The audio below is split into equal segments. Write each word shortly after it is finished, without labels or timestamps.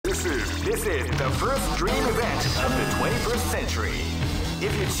This is the first dream event of the 21st century.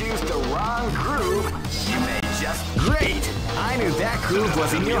 If you choose the wrong groove, you may just... Great! I knew that groove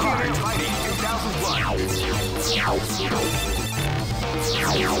was in your heart. Fighting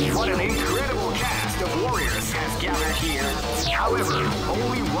 2001. What an incredible cast of warriors has gathered here. However,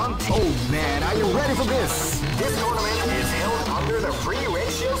 only one team... Oh man, are you ready for this? This tournament is held under the free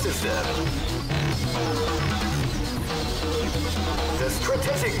ratio system. The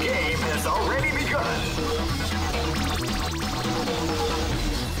strategic game has already begun.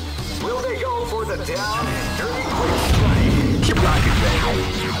 Will they go for the down and dirty quick strike? Keep rocking, baby.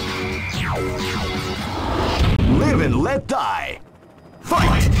 Live and let die.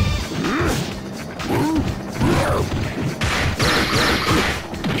 Fight!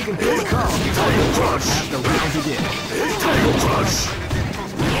 You can feel calm before you crush as the round begins. Tiger crush!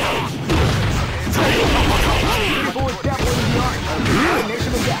 People is definitely the art of the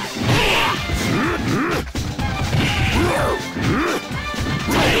combination attack.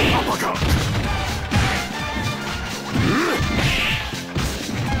 Tiger uppercut!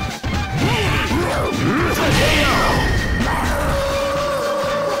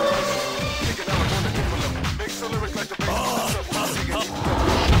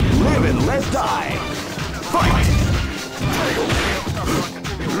 Live and let die. Fight!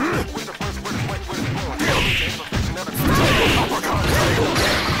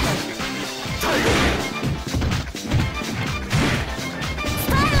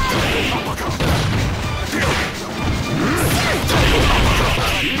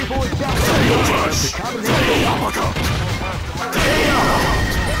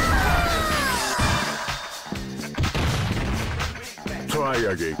 Try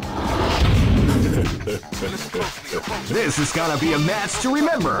again. This is gonna be a match to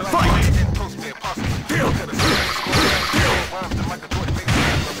remember. Fight!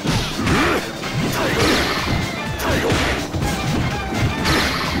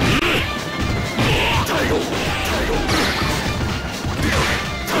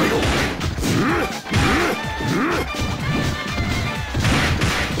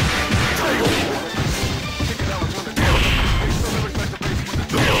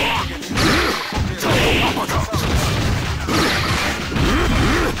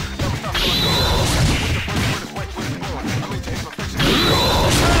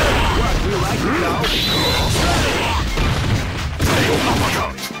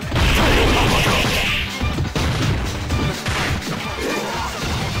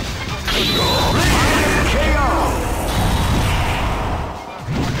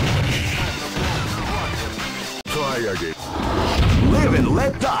 Live and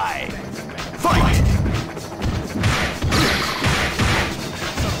let die. Fight!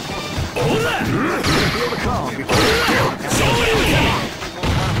 Feel the calm before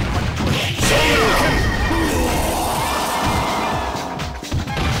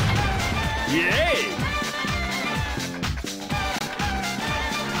Yay!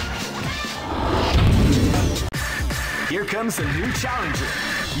 Here comes a new challenger.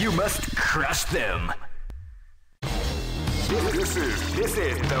 You must crush them. This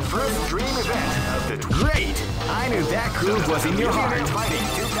is the first dream event of the... Great! I knew that groove was in your heart. Fighting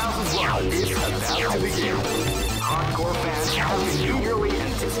 2001 is about to begin. Hardcore fans have been eagerly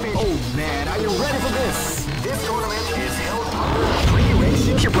anticipating... Oh man, are you ready for this? This tournament is held under the free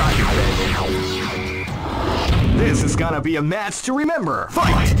ratio... Keep rocking, baby. This is gonna be a match to remember.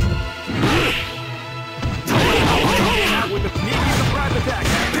 Fight! With the sneaky surprise attack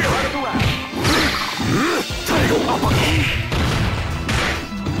at the start of the round. Tiger uppercut!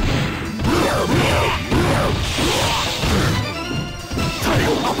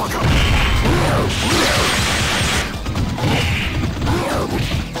 Tiger uppercut!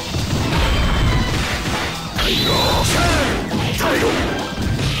 Tiger!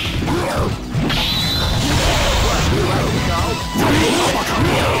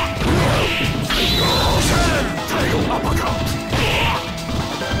 Tiger uppercut!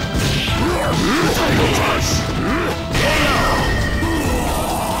 Tiger crush!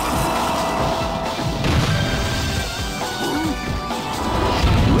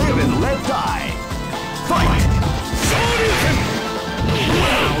 Live and let die! Fight! Shoryuken!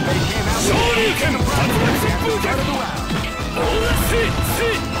 Wow, they came out with Shoryuken! Out of the round!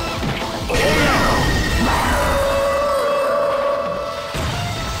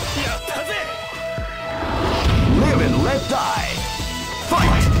 Live and let die!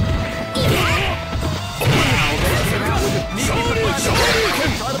 Fight!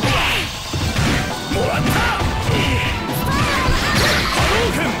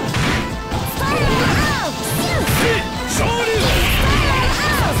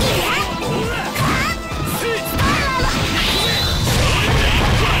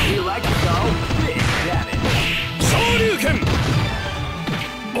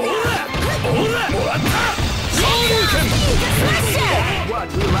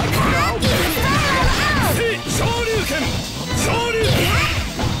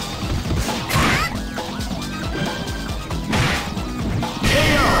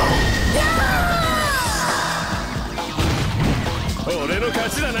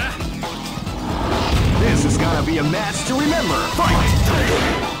 This is gonna be a match to remember. Fight!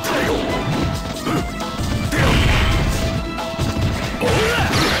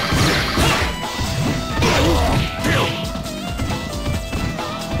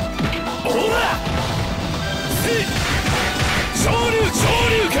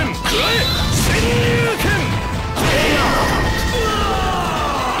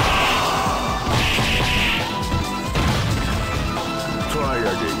 Try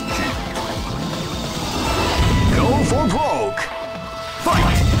again, Chief. Go for broke.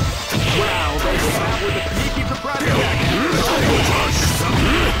 Fight! Wow, they came out with a sneaky surprise attack.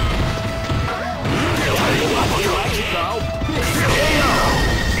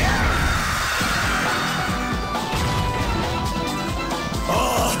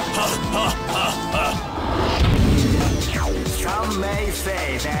 Some may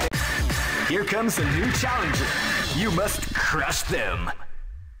say that here comes a new challenger. You must crush them.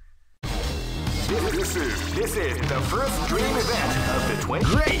 This is the first dream event of the 20.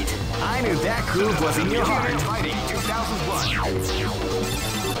 Great! I knew that groove was in your heart. Fighting 2001.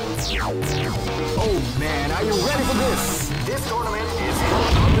 Oh man, are you ready for this? This tournament is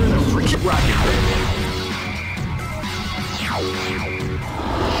held under the freaking rocket.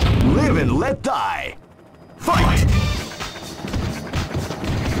 Live and let die. Fight!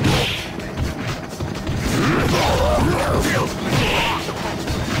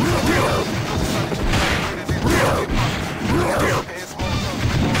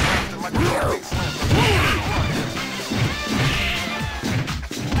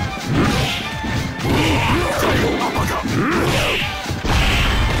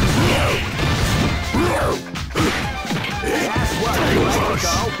 That's what you like to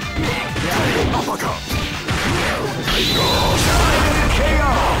go.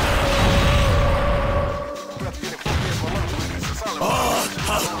 KO!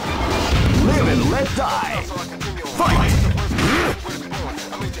 Live and let die. Fight!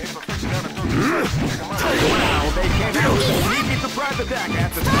 Wow, they came out with a sneaky surprise attack at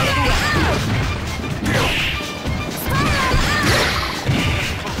the start of the round.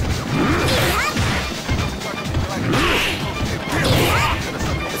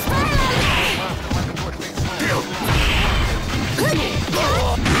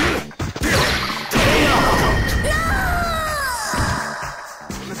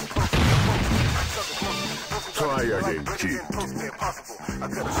 Try again, Chief.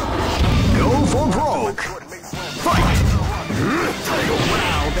 Go for broke. Fight!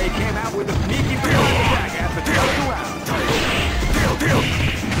 Wow, they came out with a sneaky surprise attack at the start of the round.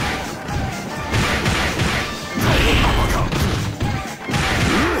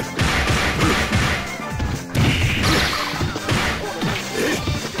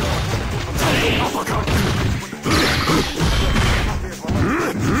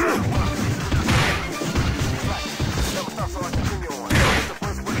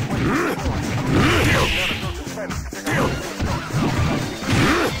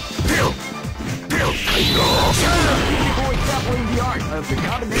 People exampling the art of the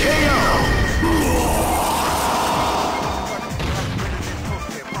combination.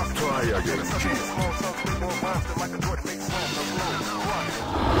 Try again, Chief.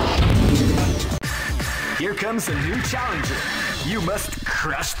 Here comes a new challenger. You must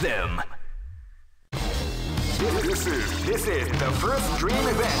crush them. This is the first dream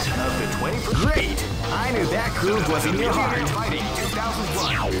event of the 20th. Great! I knew that groove was in your heart. Fighting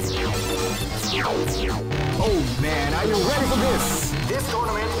 2001. Oh man, are you ready for this? This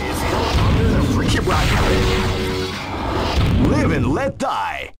tournament is held under the freaking rocket. Live and let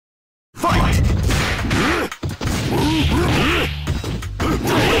die. Fight!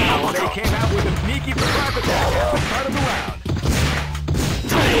 Wow, they came out with a sneaky surprise attack at the start of the round.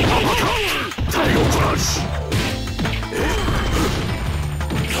 Tail crush!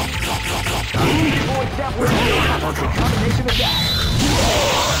 People except with the combination attack.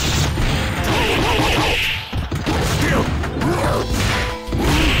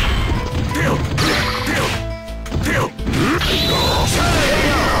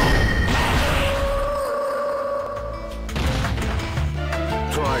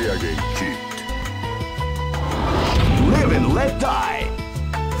 Try again, Chief. Live and let die.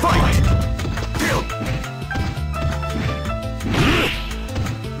 Fight!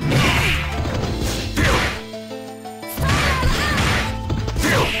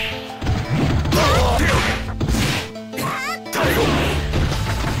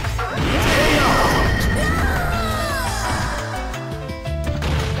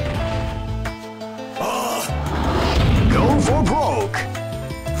 Go for broke.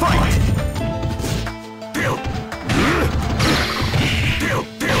 Fight!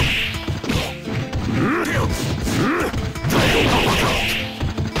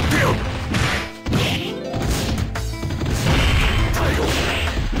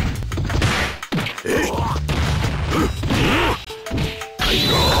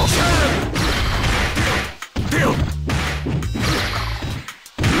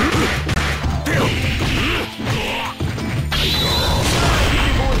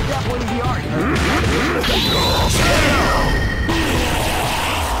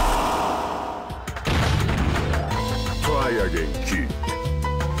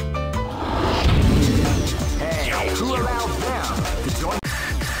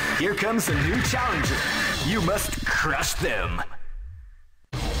 Here comes a new challenger. You must crush them.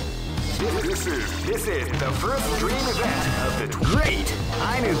 This is the first dream event of the Great!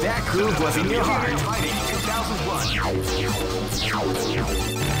 I knew that groove was in your heart. Fighting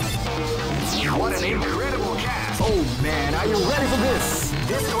 2001. What an incredible cast! Oh man, are you ready for this?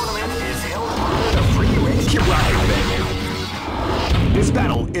 This tournament is held under the free range. Keep rocking, baby. This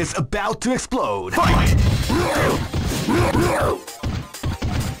battle is about to explode. Fight!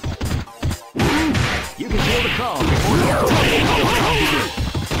 You can feel the calm before the round begins.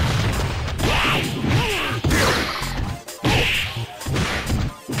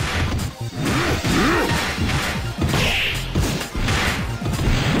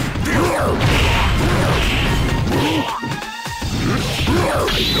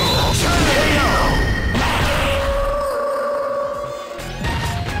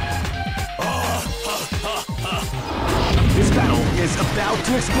 This battle is about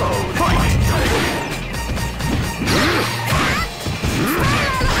to explode. Fight!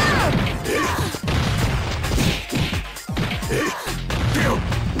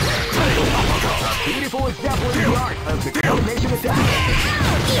 A beautiful example of the art of the combination attack.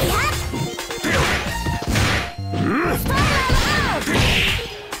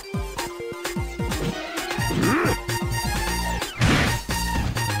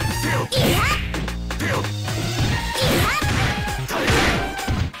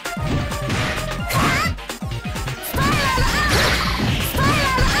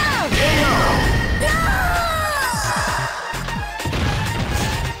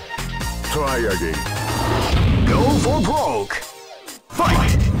 Try again. Go for broke.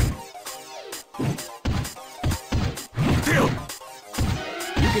 Fight!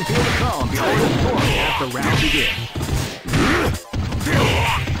 You can feel the calm before the storm as the round begins.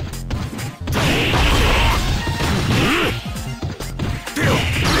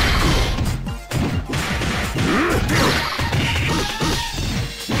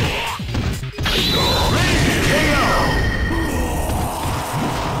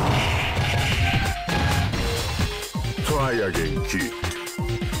 Try again, kid.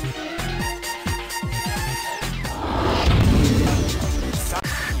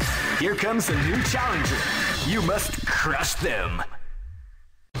 Here comes a new challenger. You must crush them.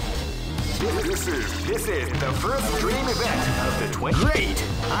 This is the first dream event of the Great!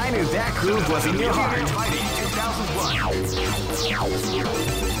 I knew that groove was in your heart. Fighting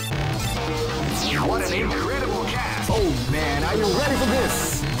 2001. What an incredible cast! Oh man, are you ready for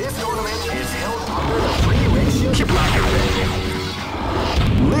this? This tournament is held under the free ratio. Keep rocking, baby.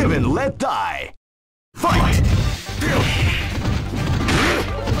 Live and let die. Fight!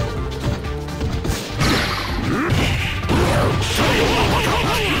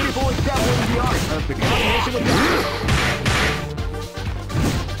 Beautiful example of the art of the combination of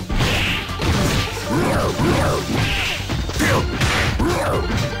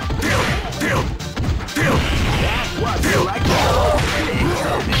that's what you like to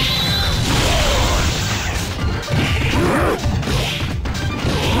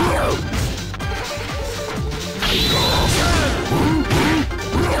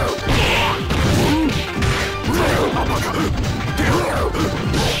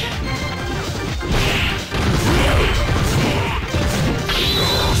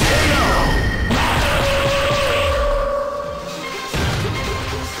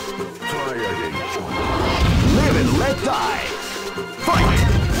live and let die. Fight!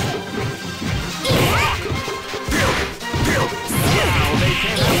 Now they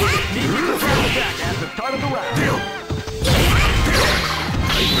came out with a sneaky surprise attack at the start of the round.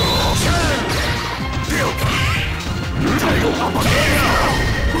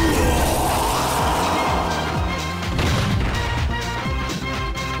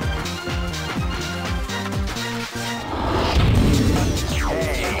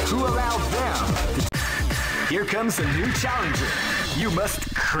 Hey, who allowed them? Here comes a new challenger. You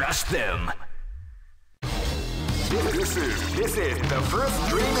must crush them. This is the first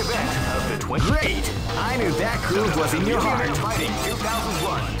dream event of the Great! I knew that groove was in your heart. Fighting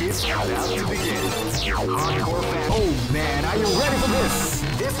 2001 is about to begin. Hardcore fans. Oh man, are you ready for this?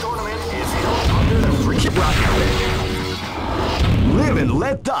 This tournament is held under the free broadcast. Live and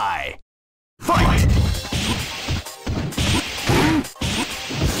let die. Fight!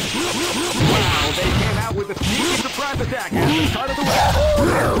 Wow, they came out with a sneaky surprise attack at the start of the round.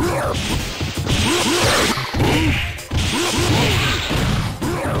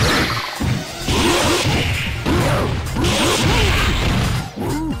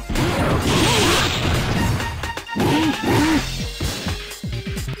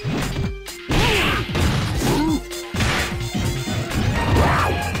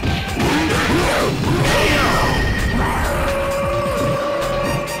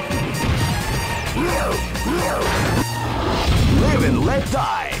 Let's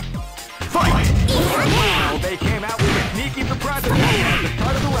die! Fight! Wow, they came out with a sneaky surprise attack at the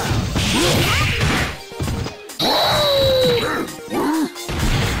start of the round.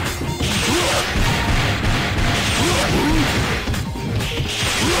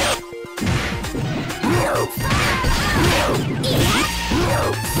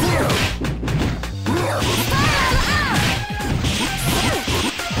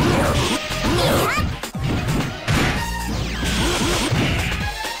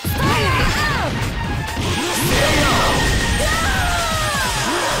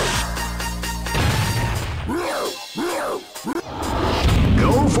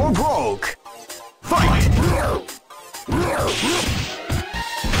 Go for broke! Fight!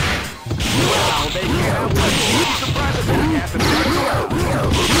 Wow, they came out with a sneaky surprise attack at the start of the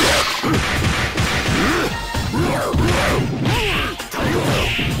round.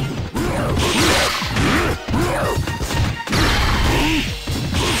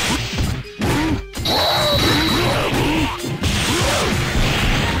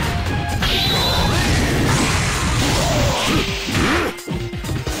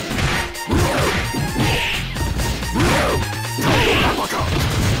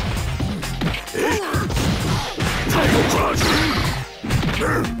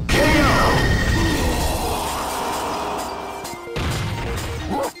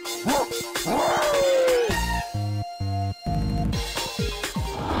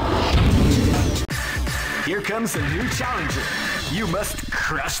 Here comes a new challenger. You must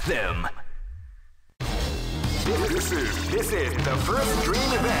crush them. This is the first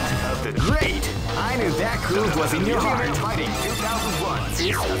dream event of the Great. I knew that groove was in your heart. Fighting 2001 is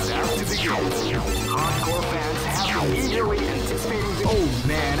about to begin. Hardcore fans have been eagerly anticipating this. Oh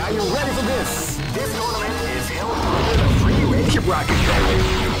man, are you ready for this? This tournament is held under the free range rocket.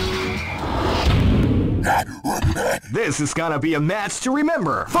 This is gonna be a match to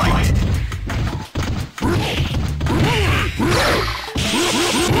remember. Fight!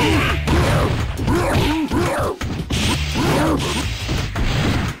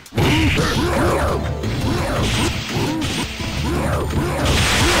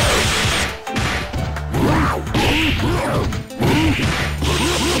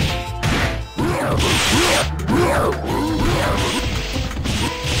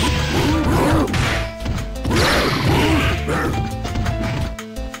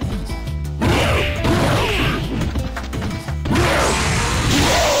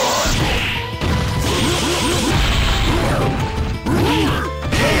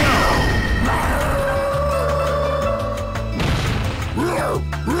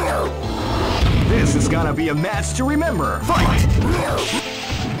 This is gonna be a match to remember. Fight!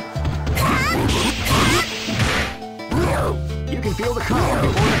 You can feel the calm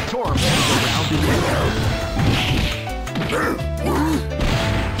before the storm as the round begins.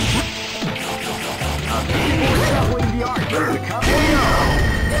 Before shuffling the art of the capcom.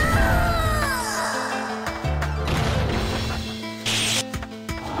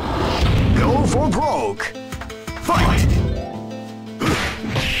 Go for broke. Fight!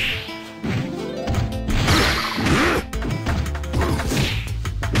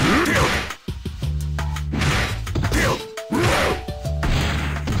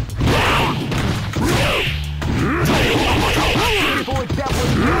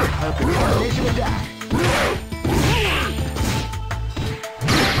 Of the combination attack.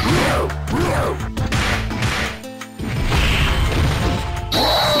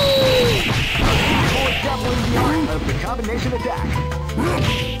 Before doubling the art of the combination attack.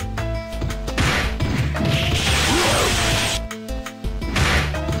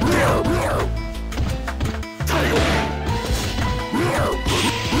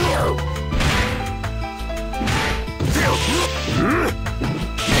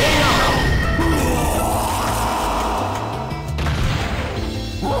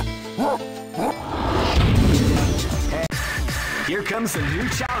 Here comes a new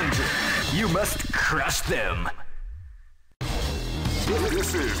challenger. You must crush them.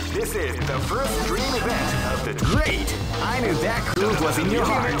 This is the first dream event of the Great. I knew that groove was in your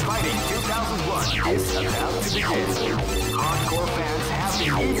heart. Fighting 2001 is about to begin. Hardcore fans have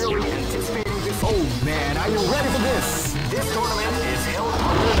been eagerly anticipating this. Oh man, are you ready for this? This tournament is held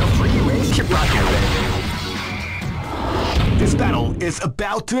under the free range rocket. This battle is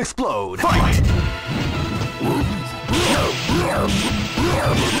about to explode. Fight!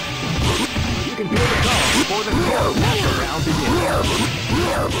 You can feel the call before the storm as the round begins.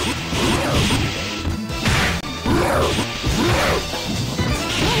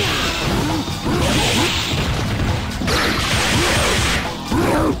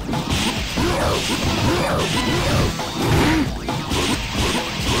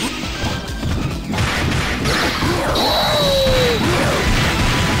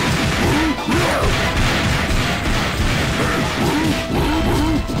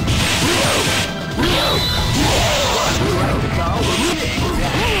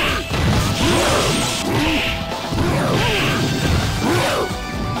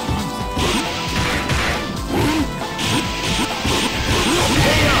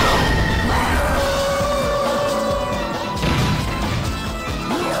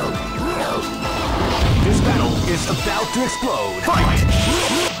 about to explode. Fight!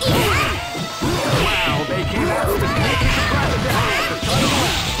 Wow, they came out with a sneaky surprise attack at the start of the round.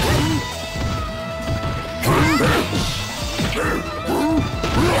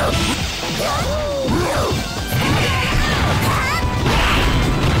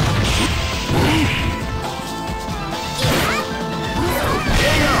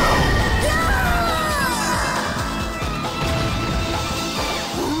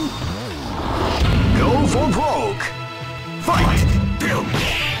 Go for broke! Fight!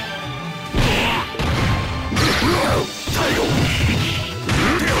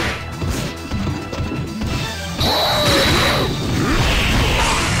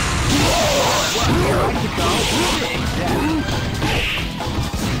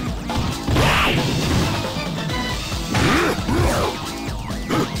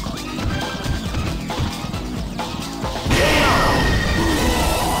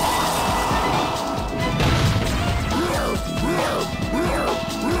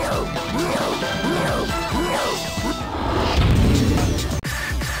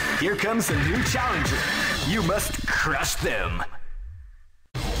 Here comes a new challenger. You must crush them.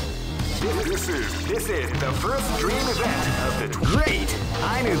 This is the first dream event of the Great!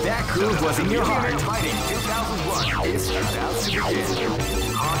 I knew that groove was in your heart. Fighting 2001 is about to begin.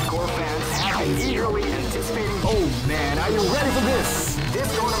 Hardcore fans have been eagerly anticipating. Oh man, are you ready for this?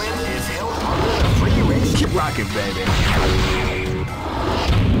 This tournament is held under the free range. Keep rocking, baby.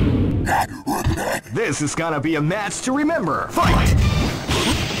 This is gonna be a match to remember. Fight!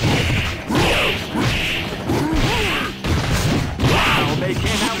 Wow, they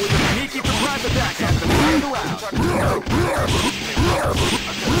came out with a sneaky surprise attack at the start of the round.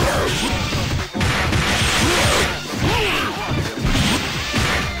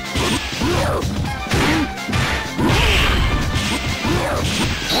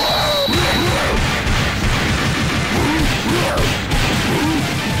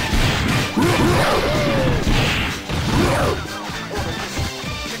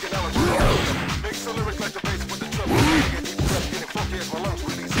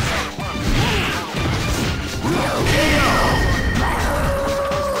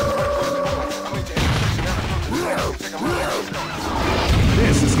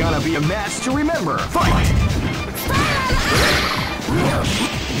 This is gonna be a match to remember. Fight!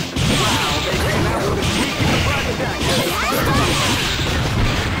 Wow, they came out with a sneaky surprise attack.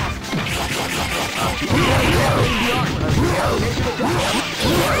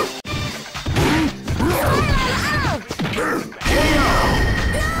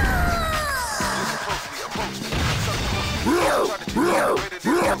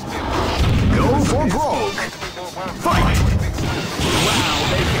 Go for broke! Fight! Wow,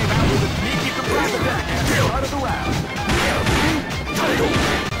 they came out with a sneaky surprise attack at the start of the round.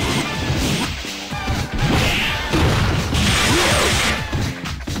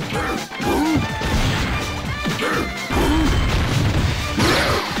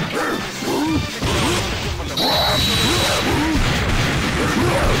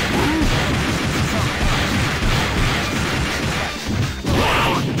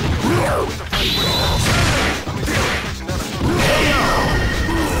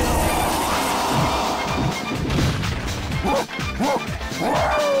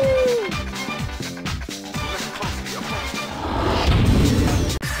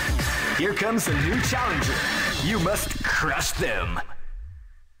 Here comes a new challenger. You must crush them.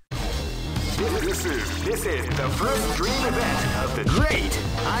 This is the first dream event of the Great!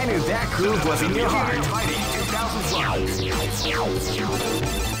 I knew that groove was in your heart. Fighting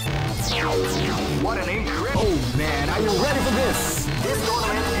 2001. What an incredible... Oh man, are you ready for this? This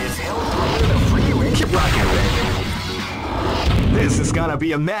tournament is held under the free range. Keep rocking, baby. This is gonna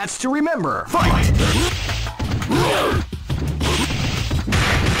be a match to remember. Fight!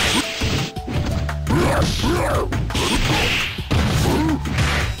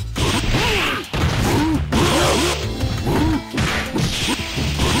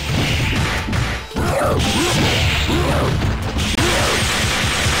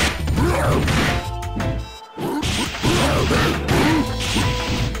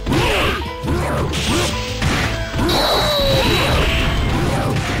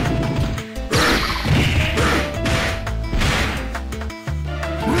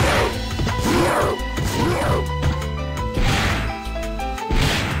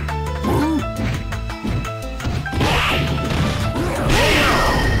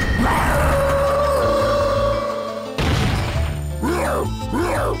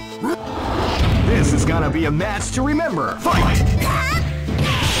 This is gonna be a match to remember. Fight!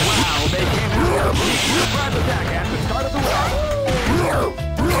 Wow, they came out with a surprise attack at the start of the round.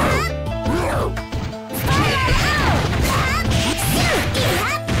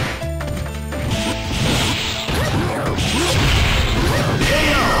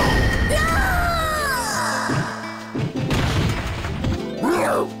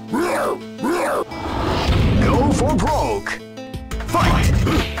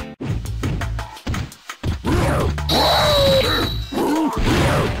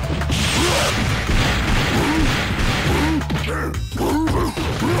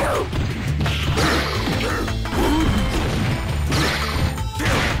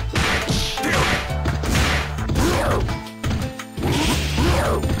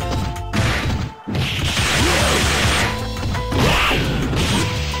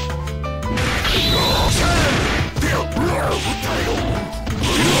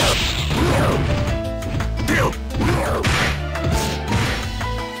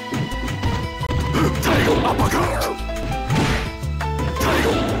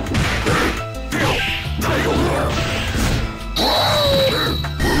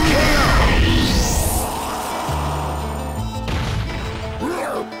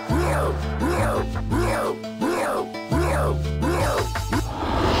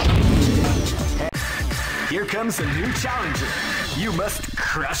 Here comes a new challenger. You must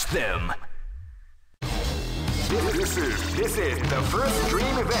crush them. This is the first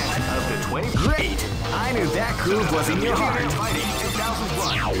dream event of the 20. Great! I knew that groove was in your heart. Fighting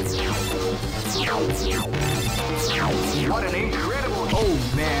 2001. What an incredible!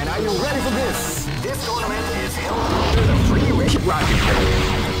 Oh man, are you ready for this? This tournament is held under the free range rocket.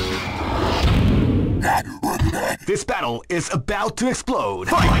 This battle is about to explode.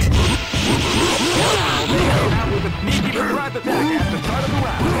 Fight! Wow, they came out with a sneaky surprise attack at the start of the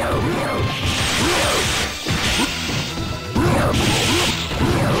round.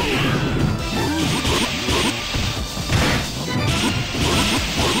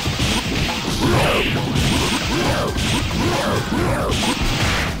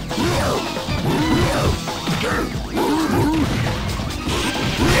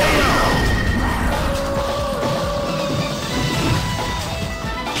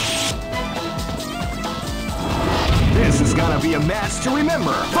 This is gonna be a match to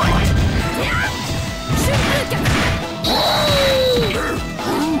remember. Fight!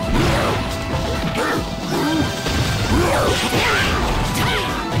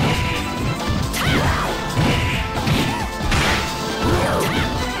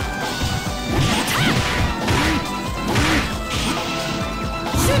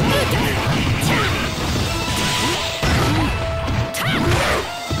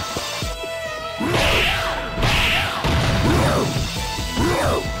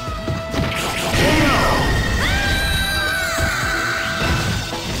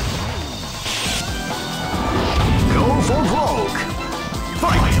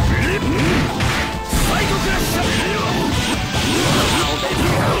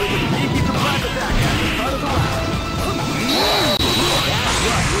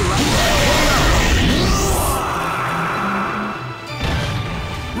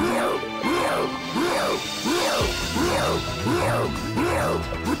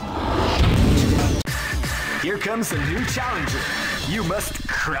 Here comes a new challenger. You must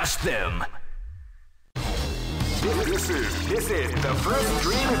crush them. This is the first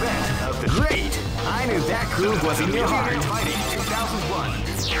dream event of the Great! I knew that groove was in your heart. Fighting 2001.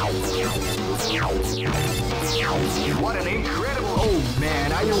 What an incredible... Oh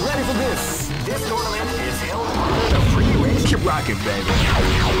man, are you ready for this? This tournament is held under the free range. Keep rocking, baby.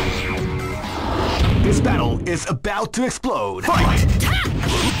 This battle is about to explode. Fight!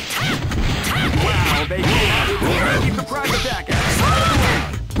 Wow, they came out with a sneaky surprise attack at the start of the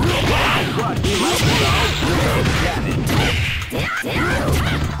round. What? We like it all? Got it.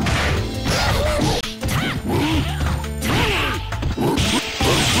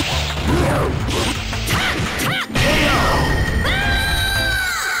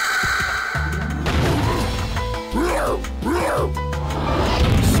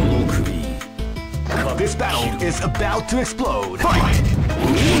 This battle is about to explode. Fight!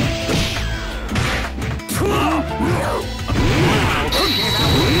 Wow, they came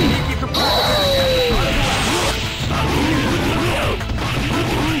out with a sneaky surprise attack at the start of the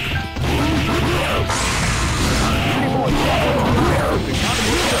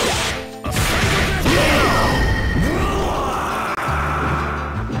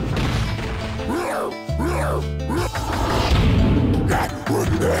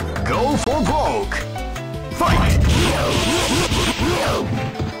Go for broke! Fight!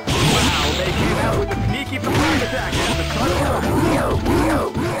 Wow, they came out with a sneaky surprise attack at the start of the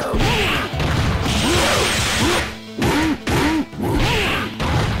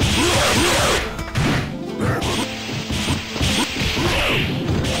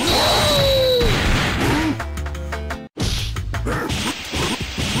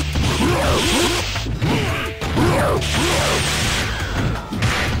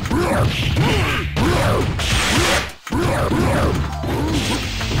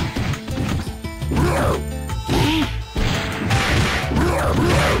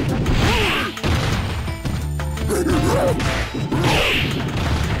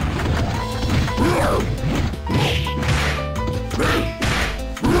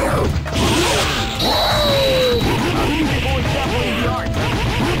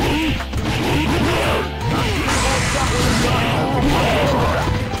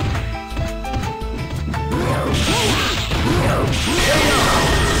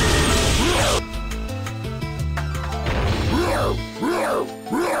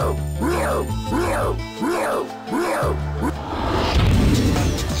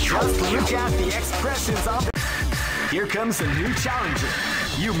Just look at the expressions on the... Here comes a new challenger.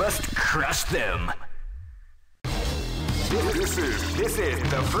 You must crush them. This is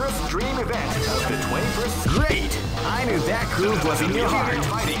the first dream event of the 21st. Great! I knew that groove was in your heart.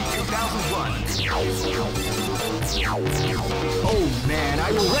 Fighting 2001. Oh man,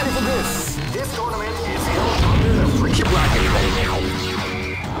 are you ready for this? This tournament is held under the free bracket.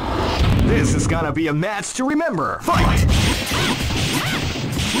 This is gonna be a match to remember. Fight!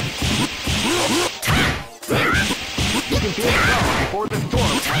 You can feel the calm before the storm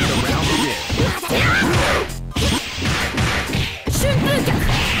as the round begins.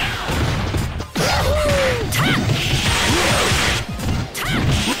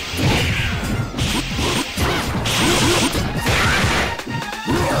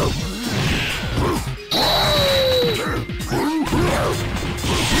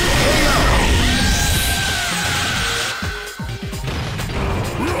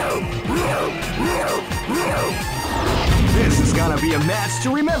 This is gonna be a match to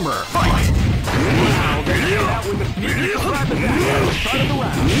remember. Fight! Wow, they came out with a sneaky grab attack at the start of the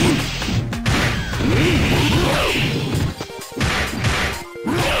round.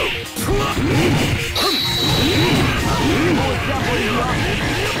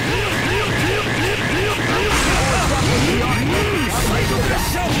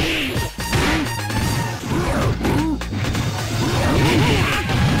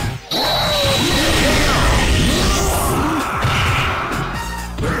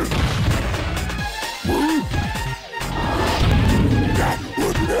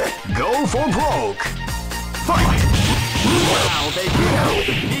 Go for broke! Fight! Wow, they came out with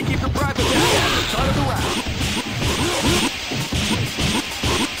a sneaky surprise attack at the start of the round.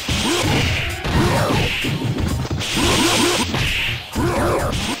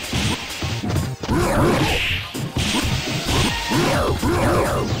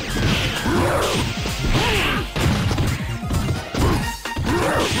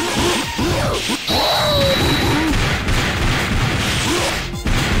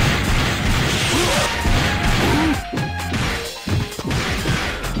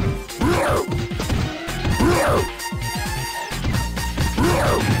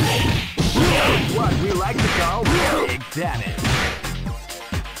 What we like to call big damage.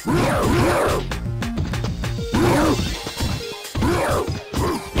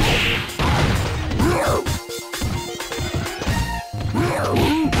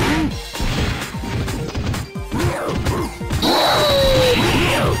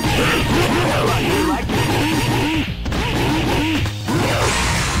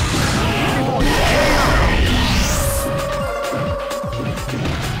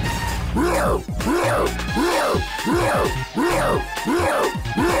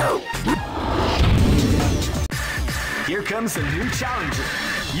 Here comes a new challenger.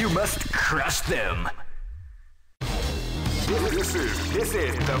 You must crush them. This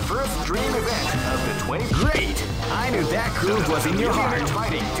is the first dream event of the 20. Great! I knew that groove was in your heart.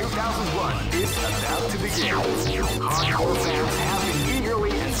 Fighting 2001 is about to begin. Hardcore fans have been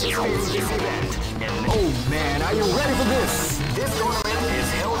eagerly anticipating this event. And oh man, are you ready for this? This tournament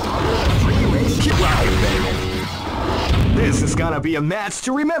is held under the free race. Keep rocking, baby. This is gonna be a match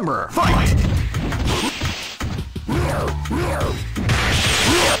to remember. Fight!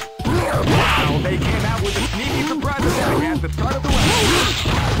 Wow, they came out with a sneaky surprise attack at the start of the round.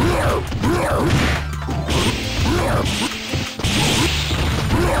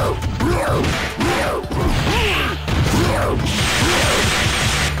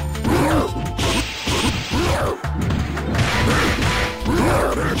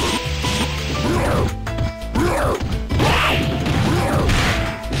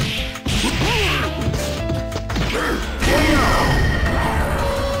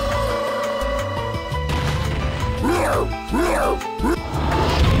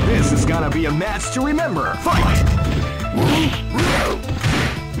 This is gonna be a match to remember. Fight!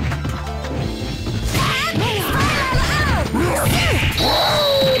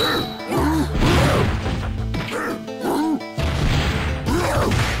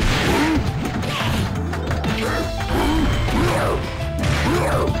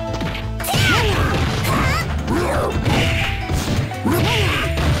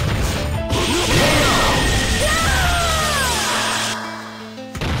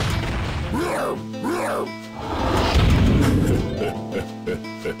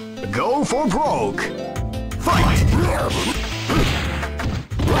 Go for broke! Fight!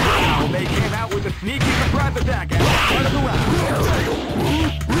 Wow, they came out with a sneaky surprise attack at the start of the round.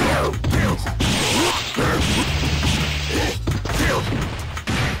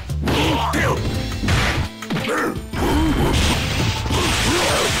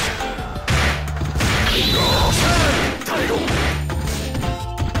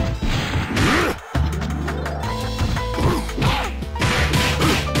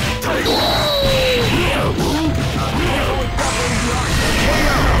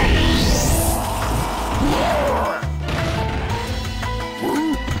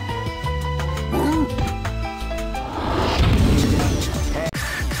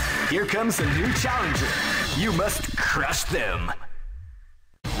 Here comes a new challenger. You must crush them.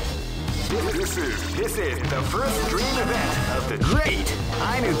 This is the first dream event of the great.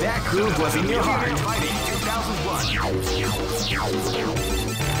 I knew that groove was in your heart. Fighting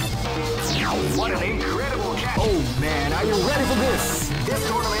 2001. What an incredible catch. Oh man, are you ready for this? This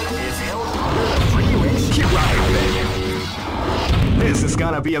tournament is held under the free ratio. Keep rocking, baby. This is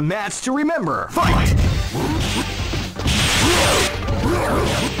gonna be a match to remember. Fight!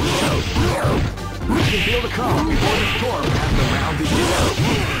 You can feel the calm before the storm as the round begins.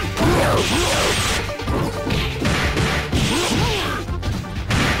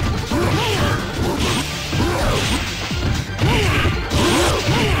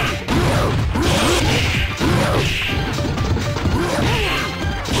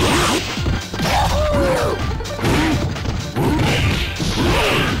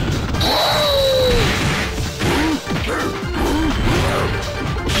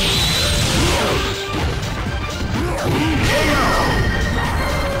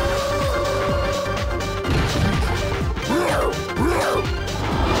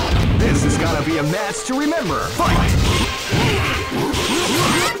 This is gonna be a match to remember. Fight!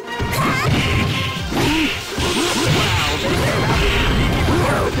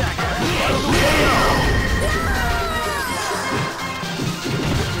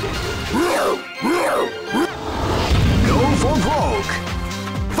 Go for broke.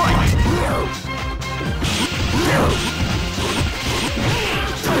 Fight!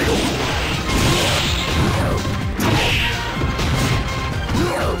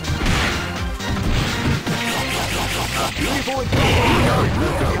 Beautiful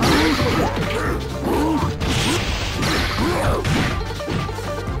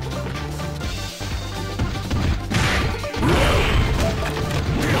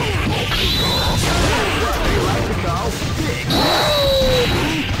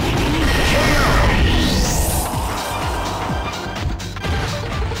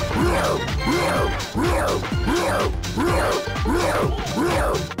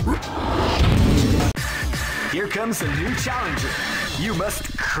Here comes a new challenger. You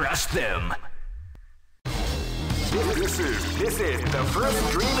must crush them. This is the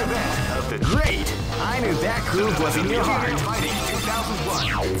first dream event of the great. I knew that groove was in your heart. Fighting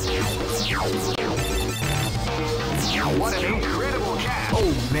 2001. What an incredible catch.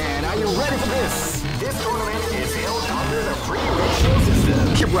 Oh man, are you ready for this? This tournament is held under the free ratio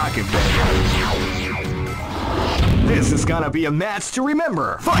system. Keep rocking, baby. This is gonna be a match to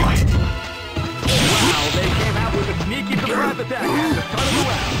remember. Fight! Wow, they came out with a sneaky surprise attack at the start of the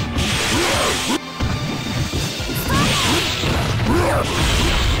round.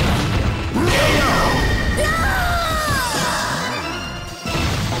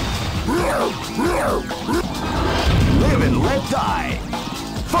 Live and let die.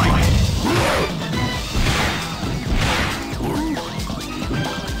 Fight!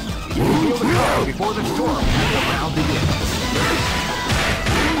 You feel the calm before the storm as the round begins.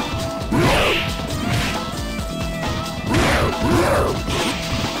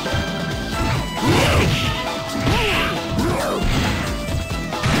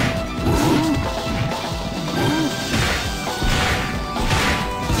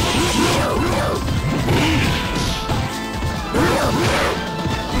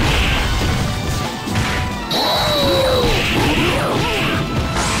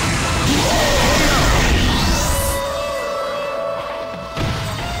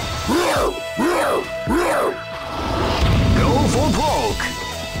 Go for broke.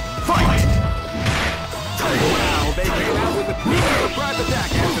 Fight! Wow, they came out with a sneaky surprise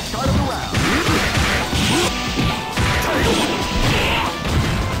attack at the start of the round.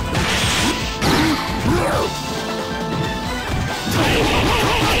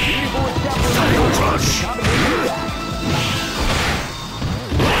 Title Crush!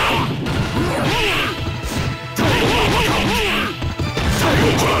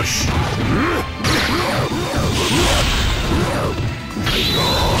 Title Crush!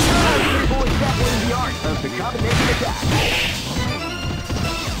 People exampling the art of the combination attack.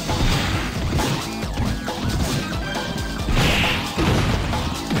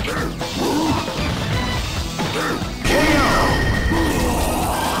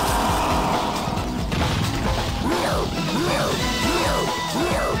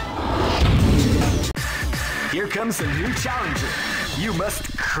 Here comes a new challenger. You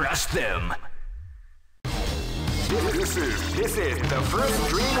must crush them. This is the first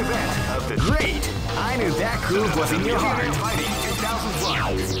dream event of the great. I knew that groove was in your heart. Fighting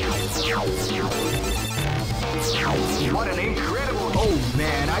 2001. What an incredible... Oh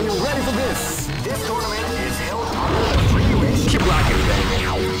man, are you ready for this? This tournament is held under the free ratio. Keep rocking,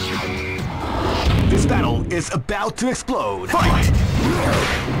 baby. is about to explode. Fight!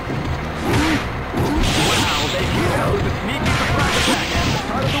 Wow, they came out with a sneaky surprise attack at the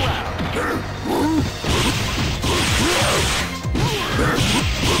start of the round.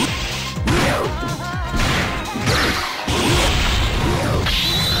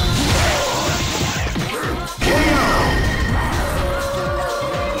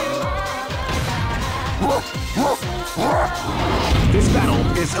 This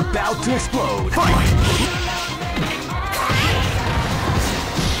battle is about to explode. Fight!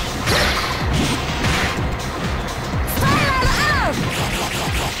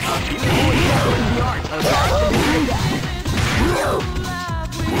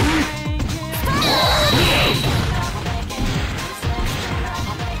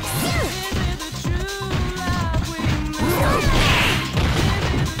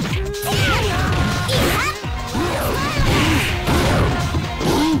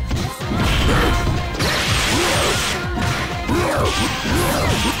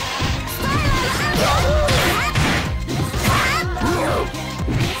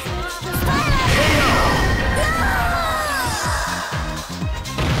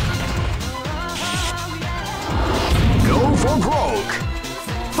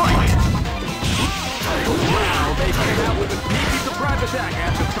 Attack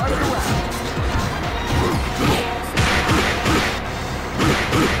at the start of the round.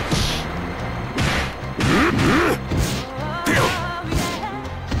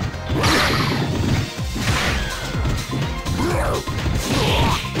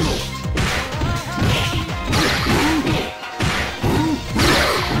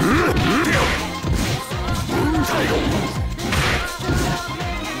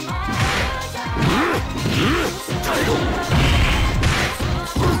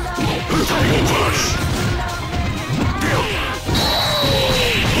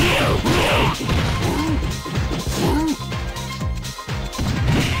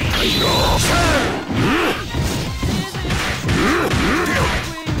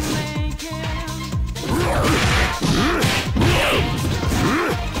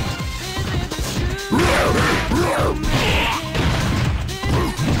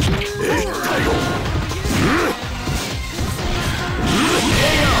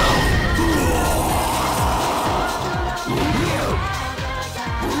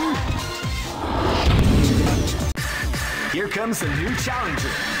 Here comes a new challenger.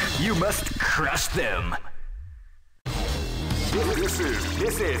 You must crush them.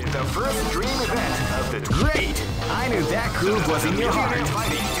 This is the first dream event of the great. I knew that groove was in your heart.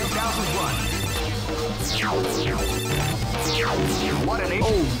 Fighting 2001. What an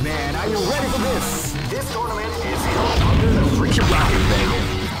oh man, are you ready for this? This tournament is held under the free rocket,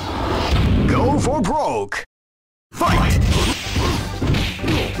 baby. Go for broke. Fight!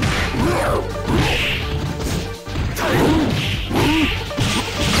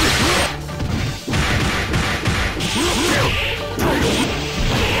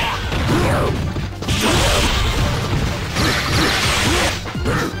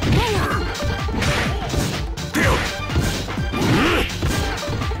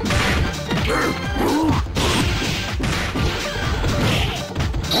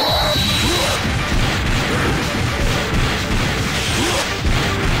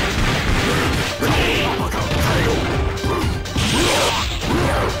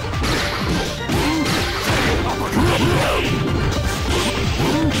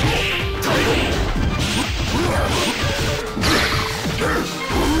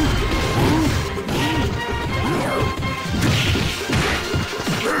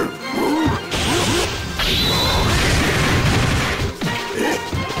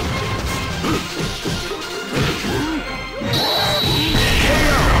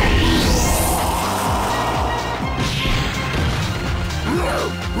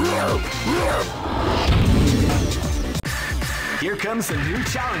 Here comes a new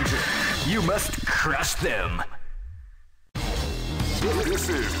challenger. You must crush them. This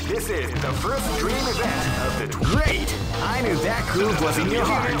is the first dream event of the great. I knew that groove was in your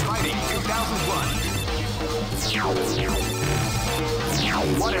heart. Fighting 2001.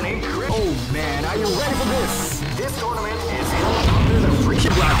 What an incredible! Oh man, are you ready for this? This tournament is held under the free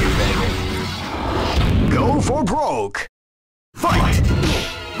rocket, baby. Go for broke. Fight!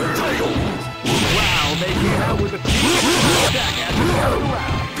 Wow, they came out with a attack at the start of the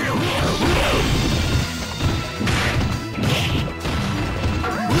round.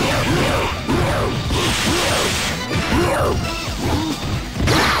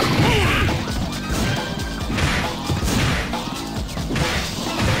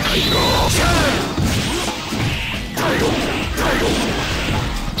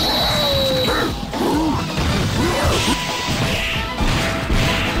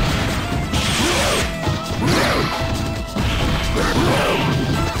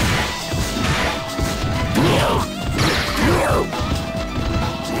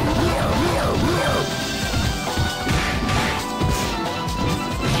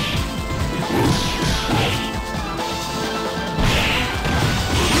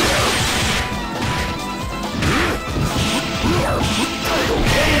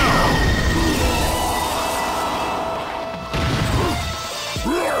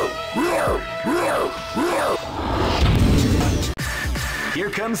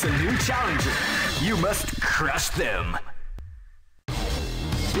 comes a new challenger. You must crush them.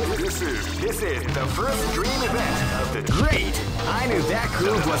 This is the first dream event of the Great. I knew that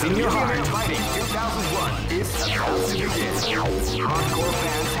groove was in your heart. Fighting 2001 is about to begin. Hardcore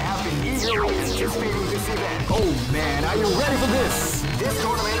fans have been eagerly anticipating this event. Oh man, are you ready for this? This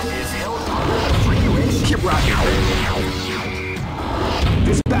tournament is held under the free ratio. Keep rocking.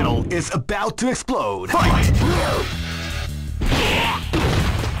 This battle is about to explode. Fight!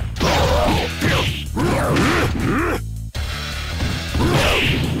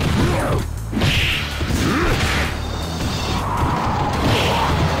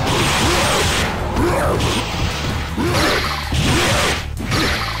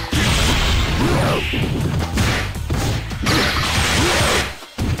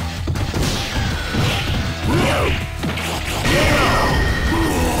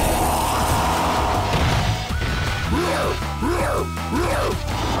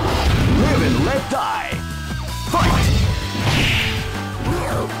 Live and let die. Fight!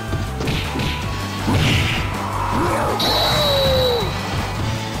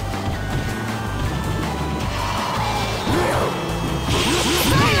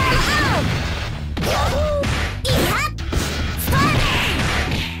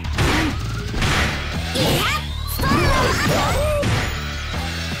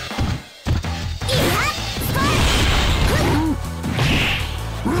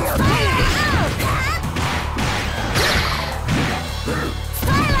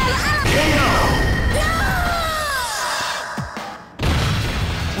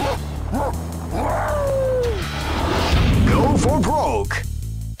 Go for broke.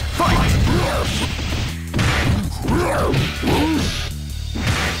 Fight!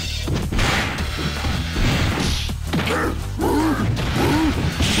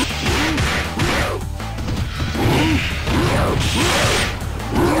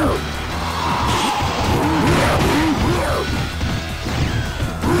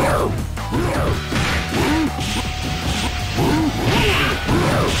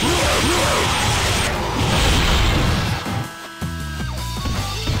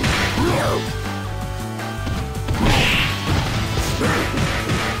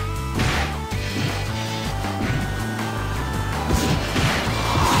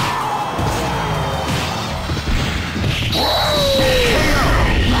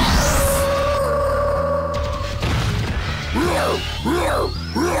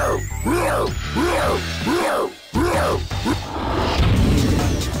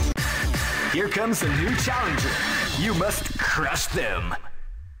 Here comes a new challenger. You must crush them.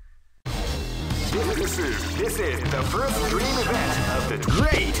 This is the first dream event of the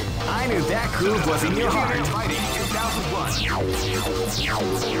Great. I knew that groove was in your heart. Fighting 2001.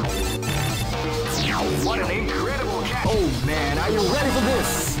 What an incredible catch. Oh man, are you ready for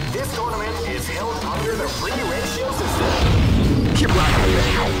this? This tournament is held under the free ratio system. Keep rocking.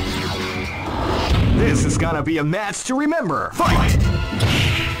 This is gonna be a match to remember. Fight!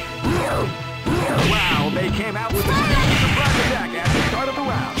 Wow, they came out with a surprise attack at the start of the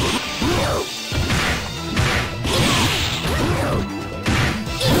round.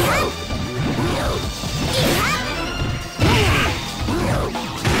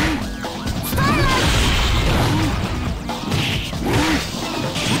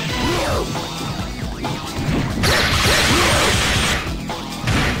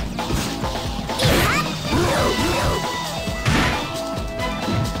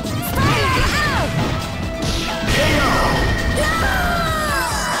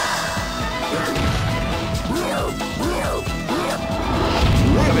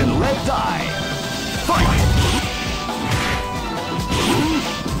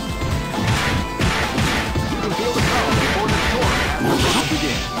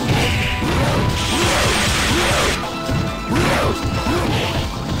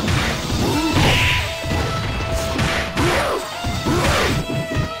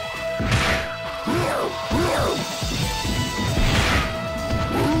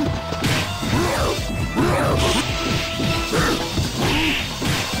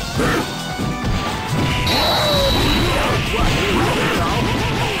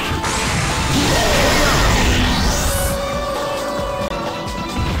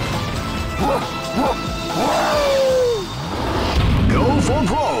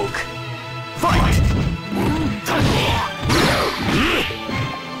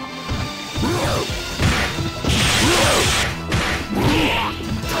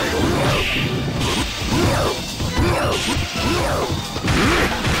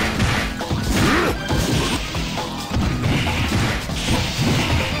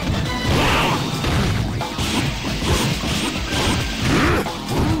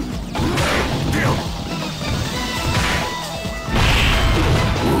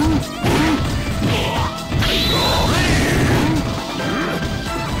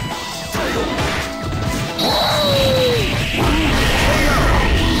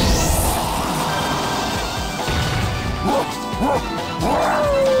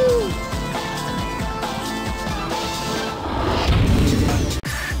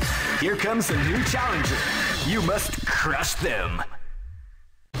 Here comes a new challenger. You must crush them.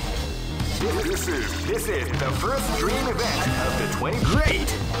 This is the first dream event of the 20.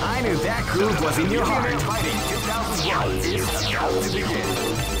 Great! I knew that groove was in your heart. Fighting 2001 is about to begin.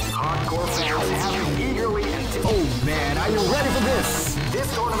 Hardcore fans have been eagerly anticipating. Oh man, are you ready for this?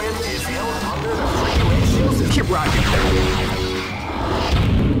 This tournament is held under the free ratio system. Keep rocking.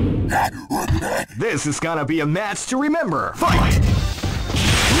 This is gonna be a match to remember. Fight!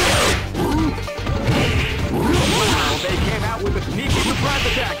 Wow, they came out with a sneaky surprise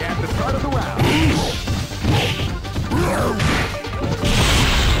attack at the start of the round.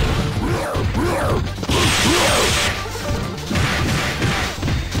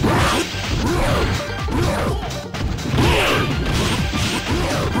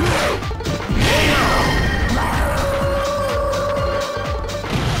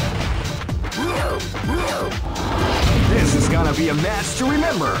 This is gonna be a match to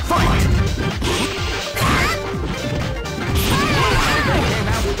remember. Fight! They came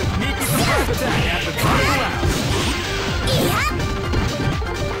out with a sneaky surprise attack at the start of the round.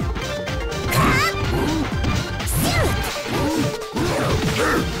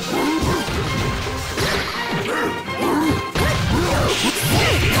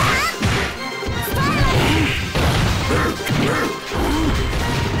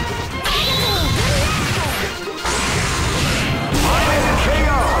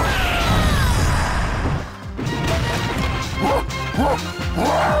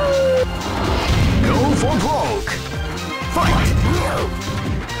 Go for broke! Fight!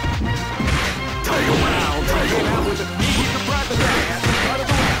 Tiger round! Tiger out with a sneaky surprise attack at the start of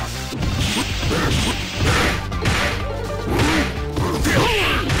the round.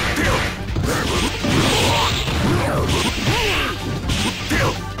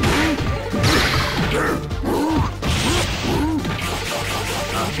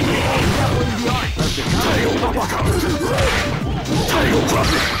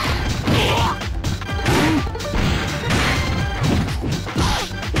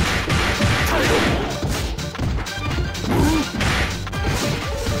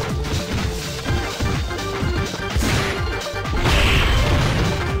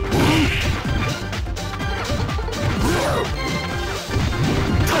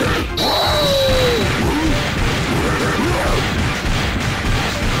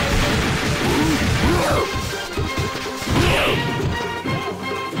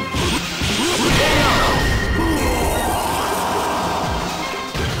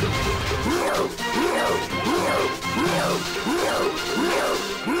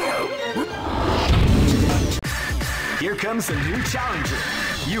 Here comes a new challenger.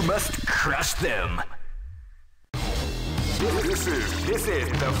 You must crush them. This is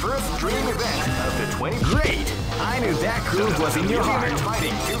the first dream event of the 20. Great! I knew that groove was in your heart.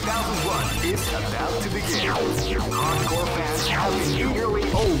 Fighting 2001 is about to begin. Hardcore fans have been eagerly.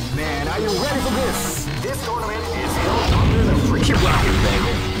 Oh man, are you ready for this? This tournament is held under the free. Keep rocking,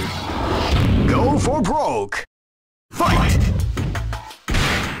 baby. Go for broke. Fight!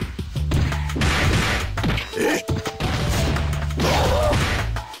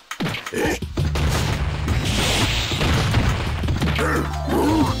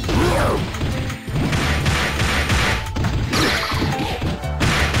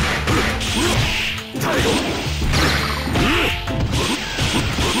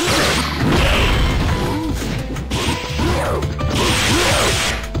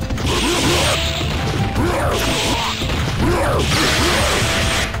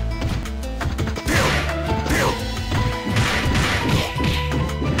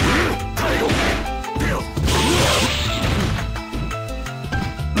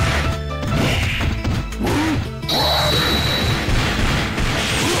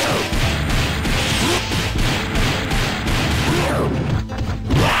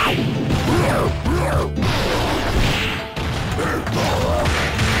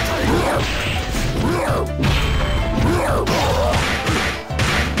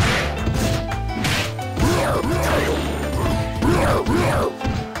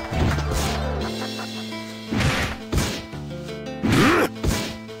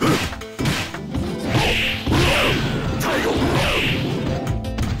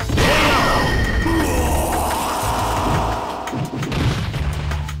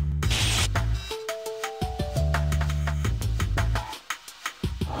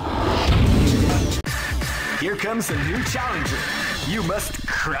 Here comes a new challenger. You must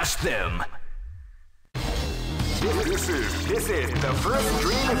crush them. This is the first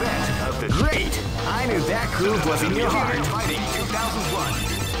dream event of the. Great! I knew that groove was in your heart. Fighting 2001.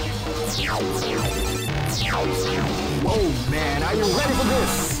 Oh man, are you ready for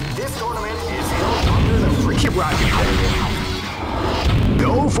this? This tournament is held under the free. Keep rocking, baby.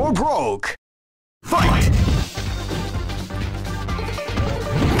 Go for broke. Fight!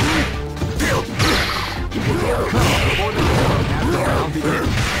 You can never come before the round after the round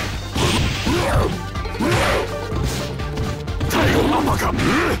begins. Tiger uppercut!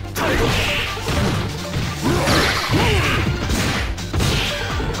 Tiger!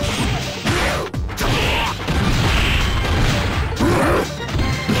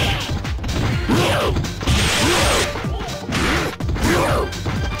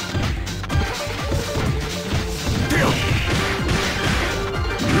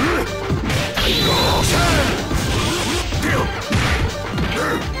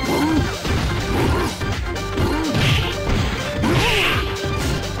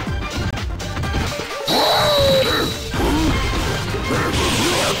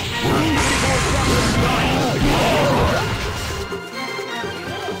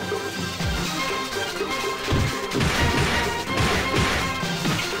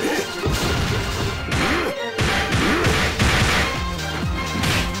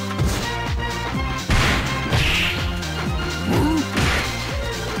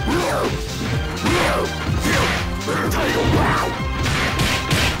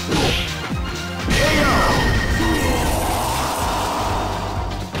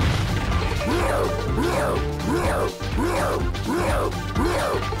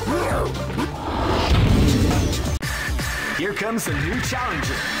 Here comes a new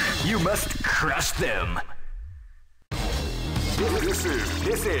challenger. You must crush them. This is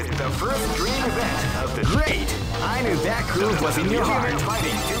the first dream event of the great. I knew that groove was in your heart.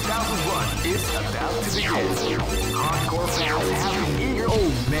 Fighting 2001 is about to begin. Hardcore fans have an eager.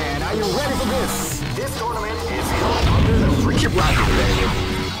 Oh man, are you ready for this? This tournament is held under the free. Keep rocking, baby.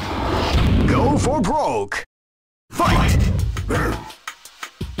 Go for broke. Fight!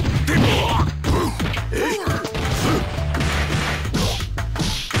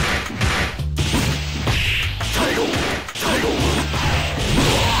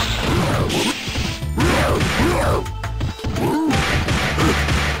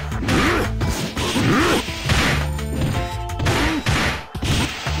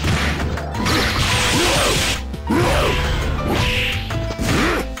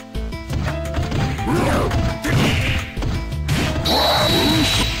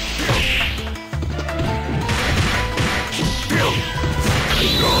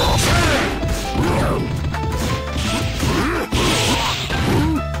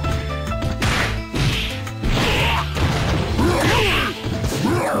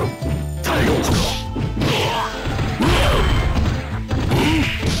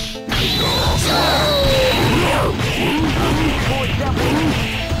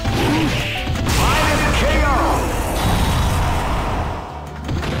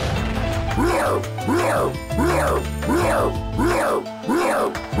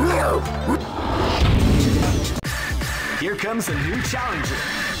 Here comes a new challenger.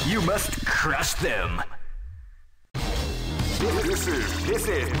 You must crush them. This is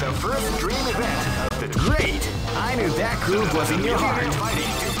the first dream event of the great. I knew that groove was in your heart.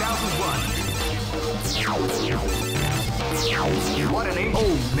 Fighting 2001. What an aim!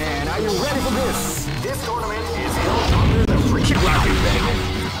 Oh man, are you ready for this? This tournament is held under the free. Keep rocking,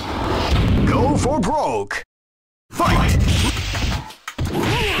 baby. Go for broke. Fight!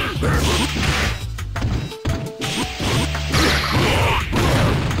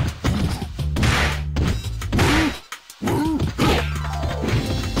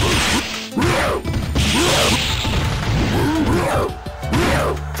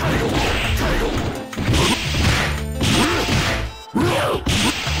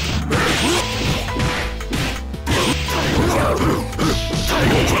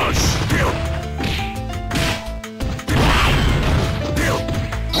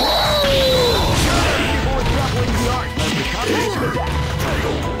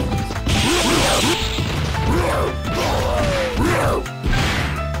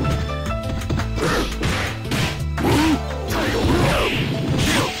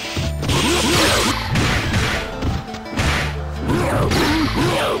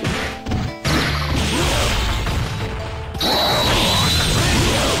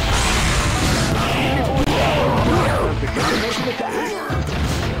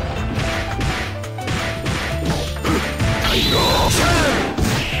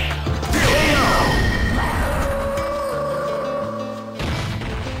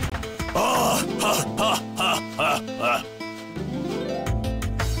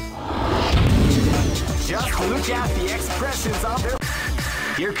 Just look at the expressions of their...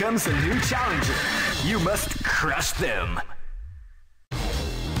 Here comes a new challenger. You must crush them.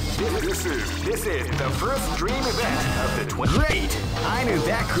 This is the first dream event of the Great! I knew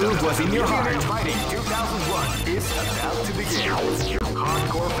that groove was in your heart. Fighting 2001 is about to begin.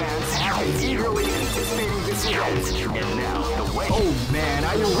 Hardcore fans have been eagerly anticipating this event, and now the wait. Oh man,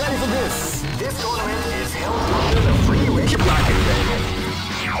 are you ready for this? This tournament is held under the free range. Keep rocking, baby.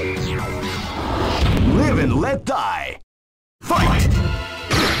 Live and let die. Fight!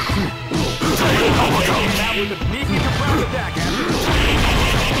 That with a sneaky surprise attack after a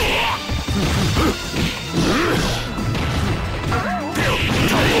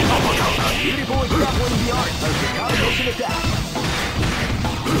beautiful example in the art of the combination attack.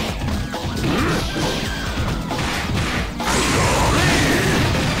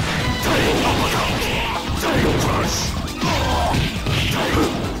 Title Crush!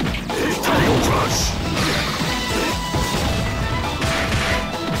 Title Crush!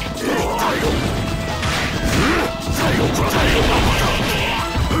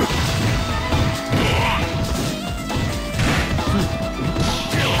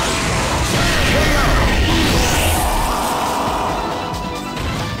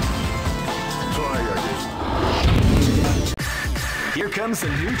 Here comes a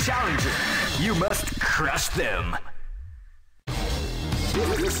new challenger. You must crush them.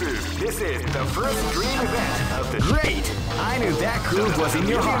 This is the first dream event of the Great! I knew that groove was in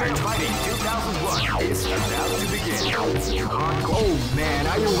your heart. Fighting 2001 is about to begin. Oh man,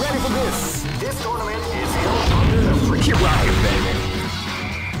 are you ready for this? This tournament is held under the free rocket, baby.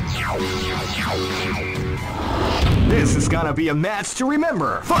 This is gonna be a match to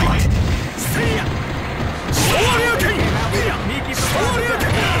remember. Fight! See ya! Shoryuken!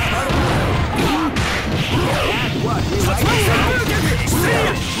 Shoryuken! That's what we like to see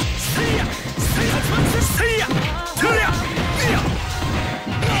ya! See ya! See ya! Turya!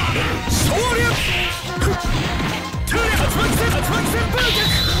 Shoryuken! Turya!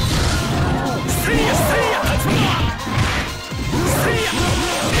 See ya! See ya! See ya!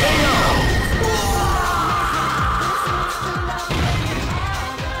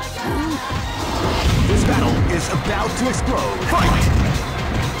 This battle is about to explode. Fight!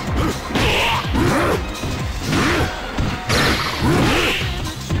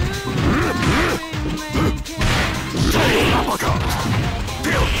 Uppercut!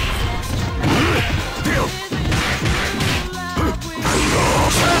 Deal! Deal!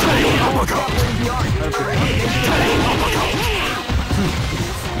 Uppercut! Uppercut!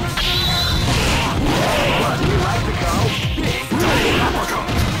 What, you like to go? Big uppercut!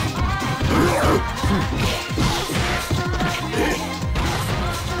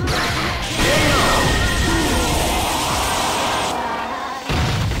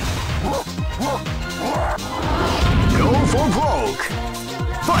 Go for broke!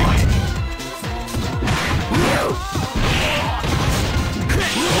 Fight!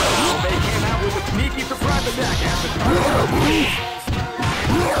 Well, they came out with a sneaky surprise attack after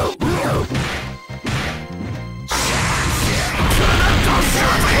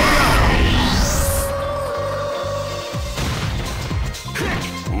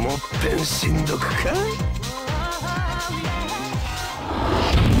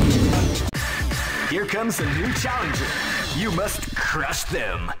Here comes a new challenger. You must crush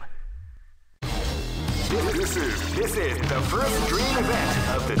them. This is the first dream event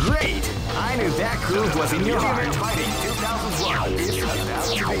of the Great! I knew that groove was in your heart. Fighting 2001 is about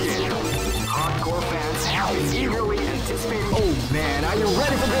to begin. Hardcore fans have been eagerly anticipating. Oh man, are you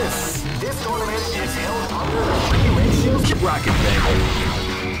ready for this? This tournament is held under the free ratio. Keep rocking, baby.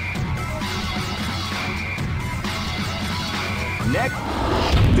 Next,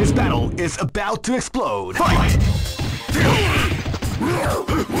 this battle is about to explode. Fight!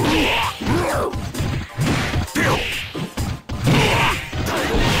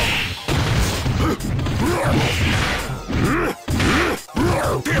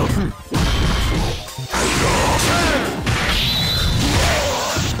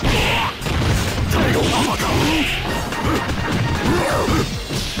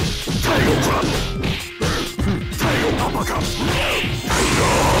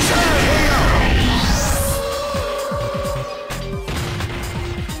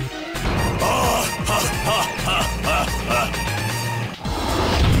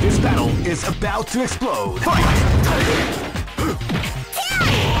 This battle is about to explode. Fight!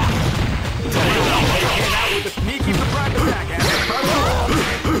 Came out with a sneaky surprise attack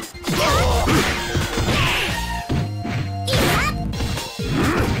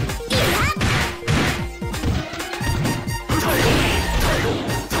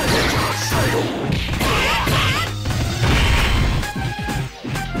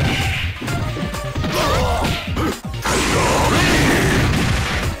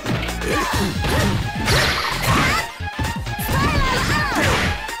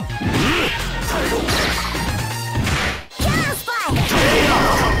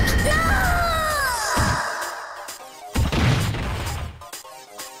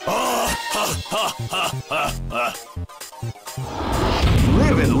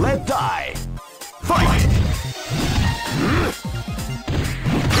Live and let die. Fight!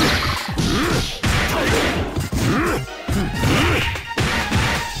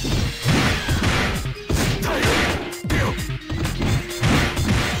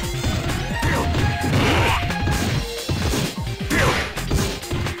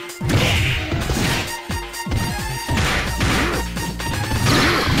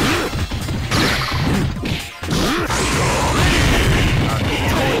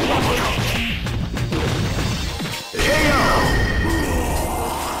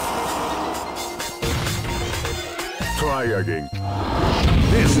 Try again.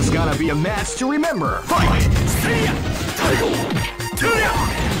 This is gonna be a match to remember. Fight! See ya! To ya!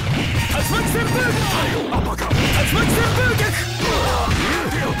 Tatsumaki Senpugek! Uppercut! Tatsumaki Senpugek! Shinku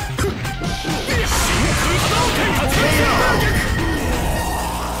Hadouken! Tatsumaki Senpugek!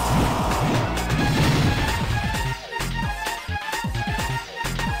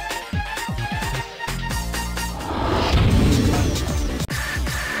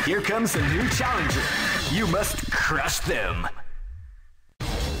 Here comes a new challenger. You must crush them.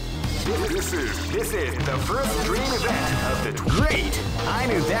 This is the first dream event of the great. I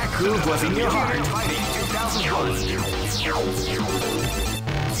knew that groove was in your heart. Fighting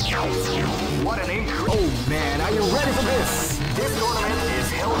 2001. What an incredible! Oh man, are you ready for this? This tournament is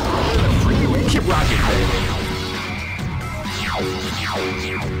held under the freeway. Keep rocking, baby.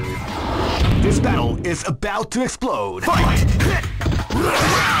 This battle is about to explode. Fight!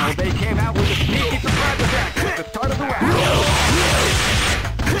 Wow, they came out with a sneaky surprise attack at the start of the round.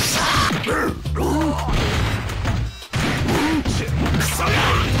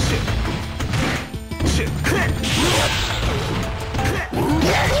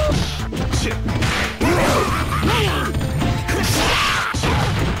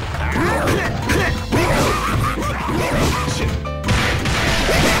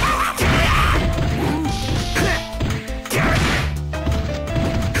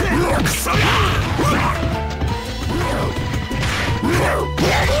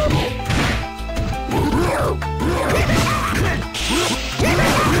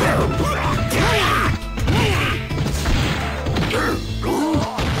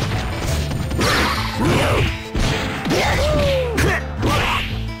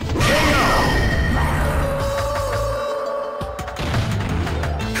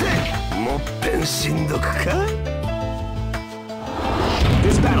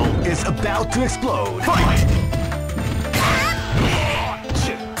 This battle is about to explode. Fight! Wow, they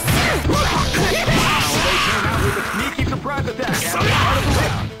came out with a sneaky surprise attack at the start of the round.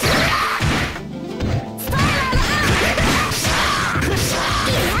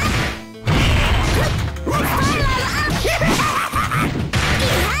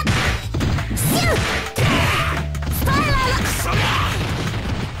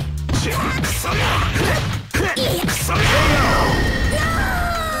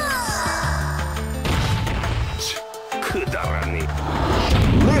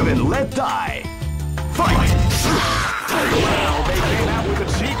 Live and let die. Fight! Wow, they came out with a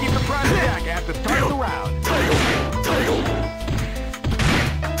cheeky surprise attack at the start of the round.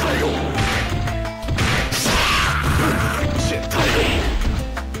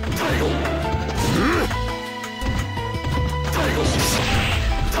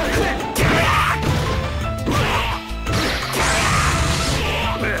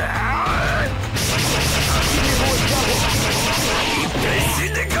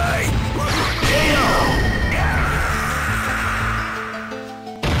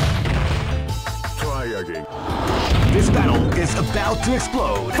 Try again. This battle is about to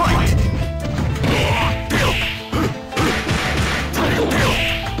explode. Fight!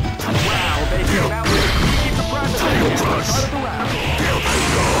 Wow, they came out with a sneaky surprise attack at the start of the round.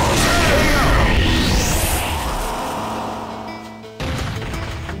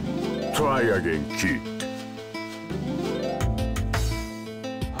 Try again, kid.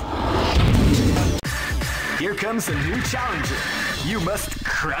 Here comes a new challenger. You must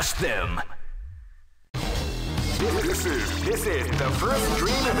crush them. This is the first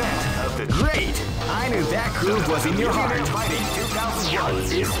dream event of the great. I knew that groove was in your heart. Fighting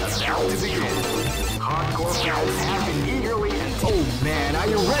 2001 is about to begin. Hardcore fans have been eagerly and oh man, are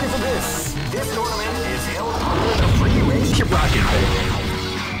you ready for this? This tournament is held under the free range. Keep rocking, baby.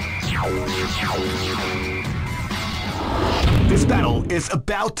 This battle is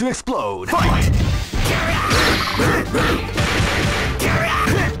about to explode. Fight!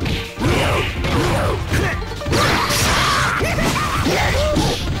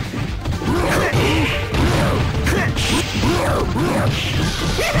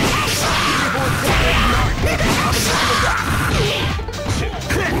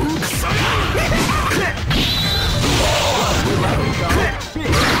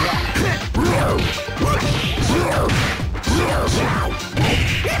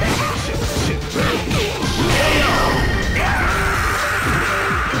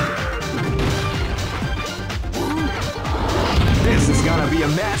 This is gonna be a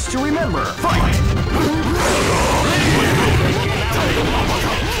match to remember. Fight!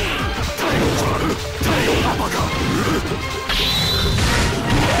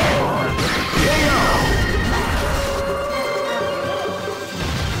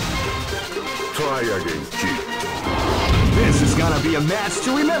 Try again, kid. This is gonna be a match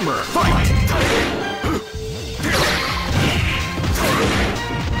to remember. Fight!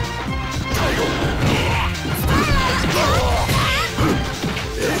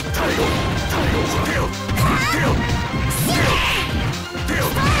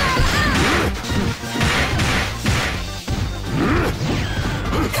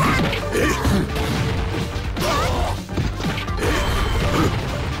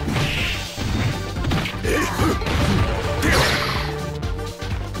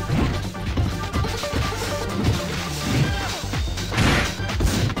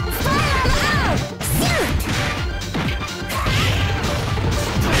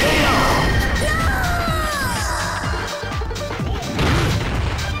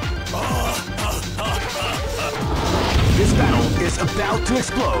 This battle is about to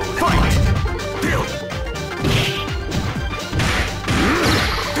explode. Fight!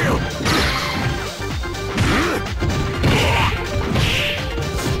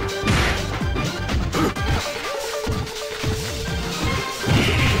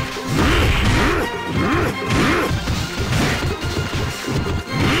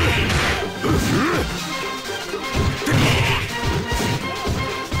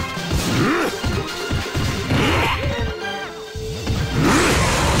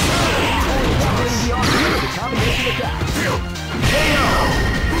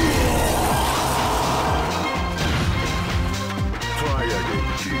 Try again,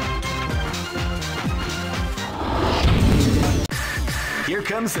 kid. Here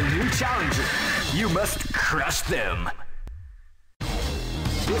comes a new challenger. You must crush them.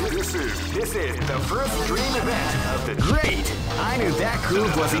 This is the first dream event of the great. I knew that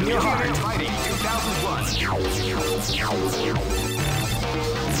groove was in your heart. Fighting 2001.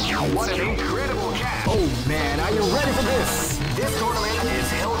 What an incredible catch! Oh man, are you ready for this? This tournament is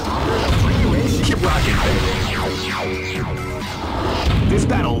held under the regulation. Keep rocking, baby. This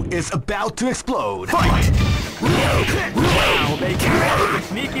battle is about to explode. Fight! Wow, they came out with a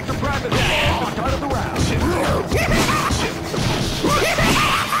sneaky surprise attack at the start of the round.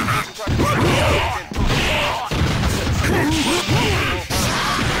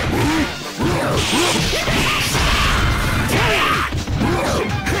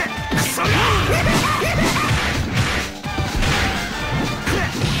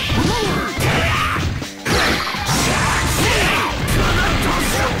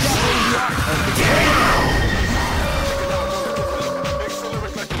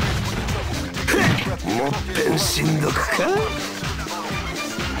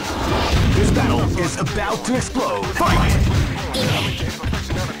 This battle is about to explode. Fight!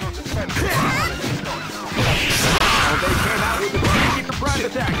 They came out with a sneaky surprise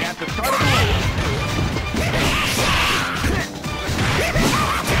attack at the start of the round.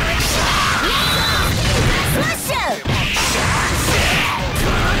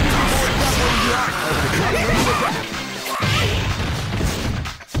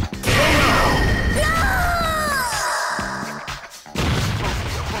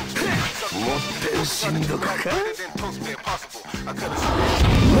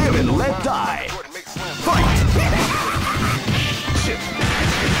 Live and let die. Fight!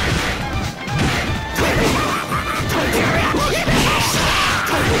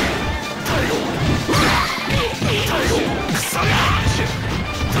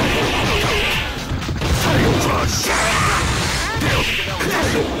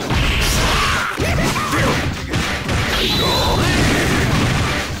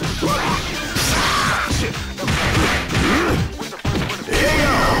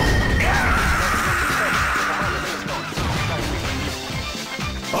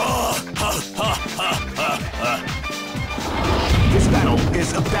 This battle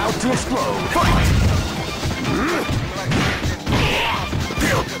is about to explode. Fight!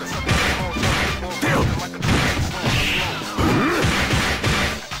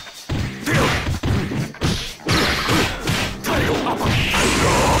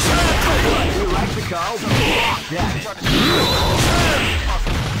 You like the call? that.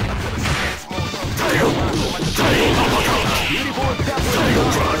 Beautiful exception.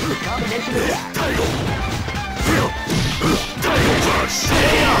 Combination attack.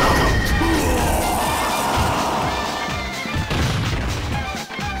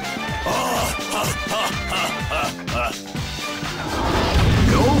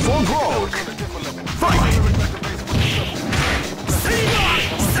 Go for broke. Fight. See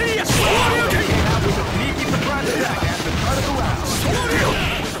ya! Came out with a sneaky surprise attack at the start of the round.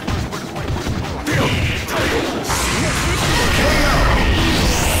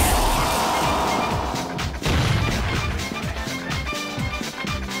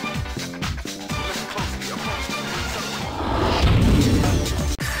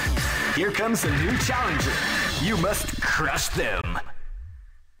 Here comes a new challenger. You must crush them.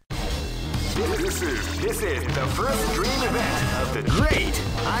 This is the first dream event of the great.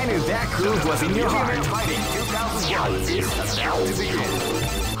 I knew that groove was in your heart. Fighting 2001 is about to begin.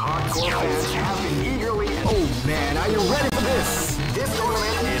 Hardcore fans have been eagerly. Oh man, are you ready for this? This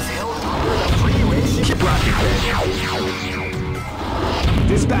tournament is held under the free ratio. Keep rocking, baby.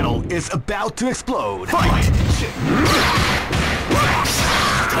 This battle is about to explode. Fight!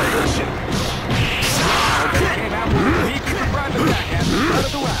 Came out with a sneak surprise attack at the start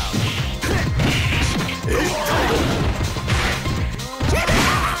of the round.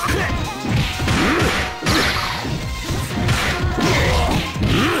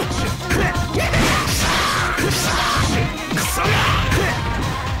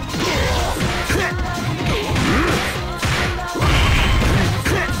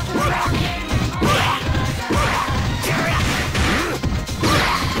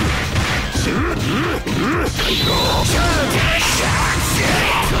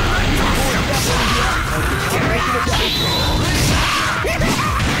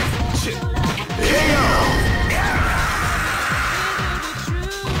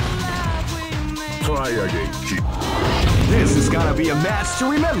 Try again, Chief. This is gonna be a match to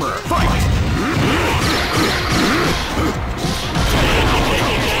remember. Fight!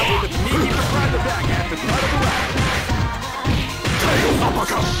 With a sneaky surprise attack at the start of the round.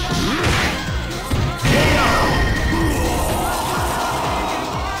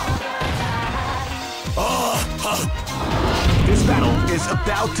 This battle is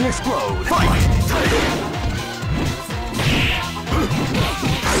about to explode. Fight!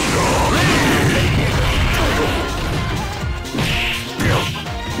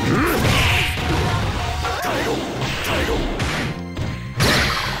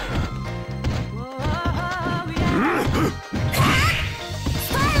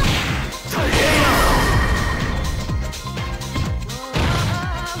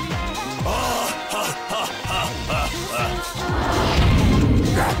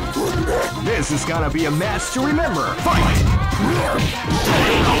 This is gonna be a match to remember. Fight!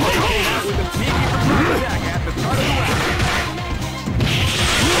 With a sneaky surprise attack at the start of the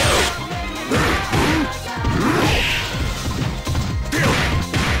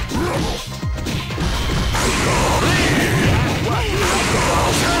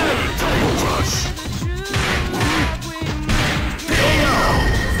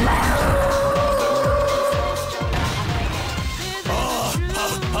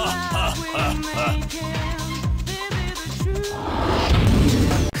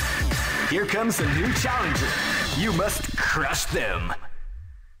Here comes a new challenger. You must crush them.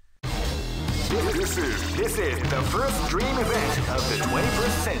 This is the first dream event of the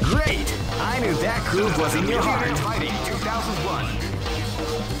 21st century. Great! I knew that groove was in your heart. Fighting 2001.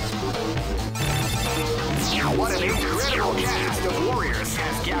 What an incredible cast of warriors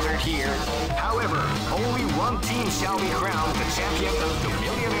has gathered here. However, only one team shall be crowned the champion of the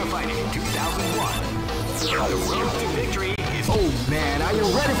Millionaire Fighting 2001. The road to victory is... Oh man, are you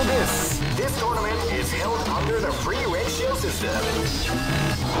ready for this? This tournament is held under the free ratio system.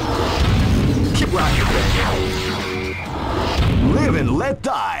 Keep rocking, baby. Live and let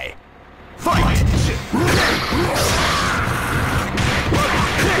die. Fight! Before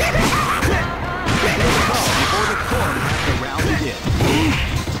the storm has the round begin.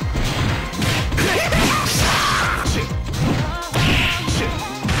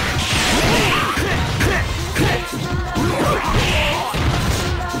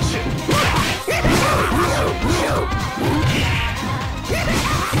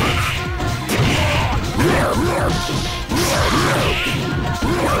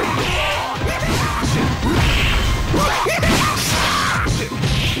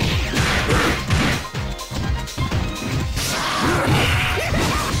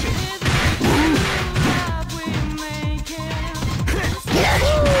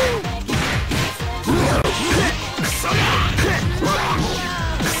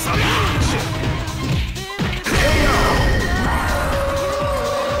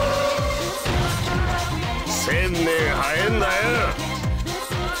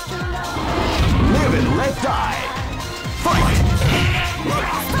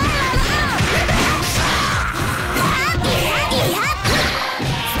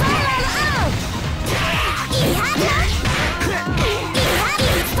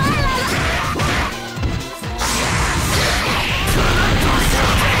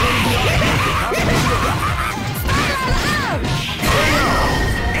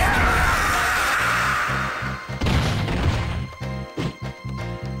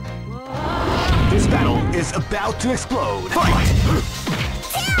 is about to explode. Fight!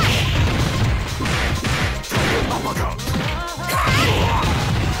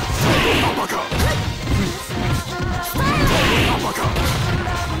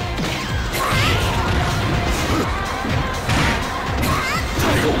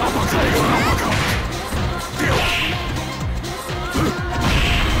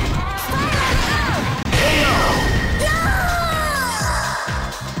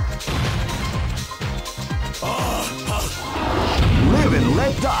 Live and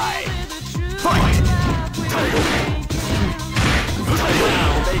let die. Fight!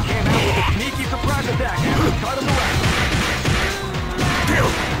 Wow, they came out with a sneaky surprise attack at the start of the round.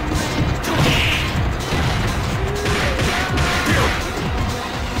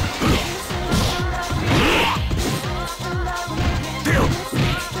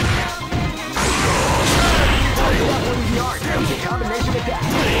 The combination attack.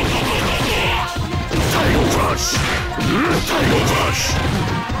 Title Crush! Title Crush!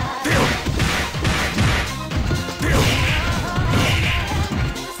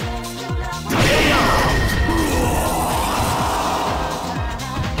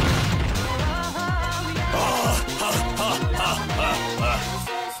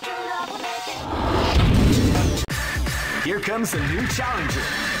 Here comes a new challenger.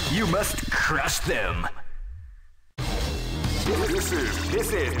 You must crush them.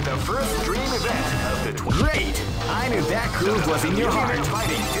 This is the first dream event of the Great! I knew that groove was in your heart.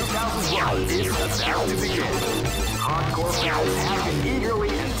 Fighting 2001 is about to begin. Hardcore fans have been eagerly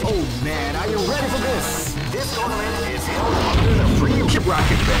anticipating. Oh man, are you ready for this? This tournament is held under the free. Keep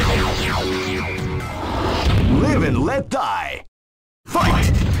rocking, baby. Live and let die.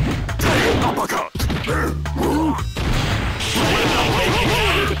 Fight! Uppercut!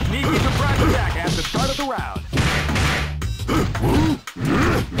 Sneaky surprise attack at the start of the round.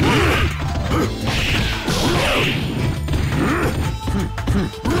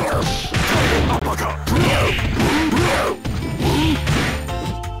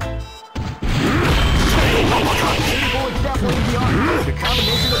 The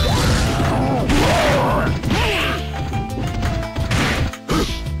combination of that.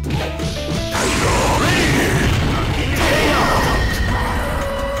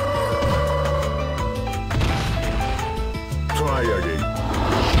 Try again.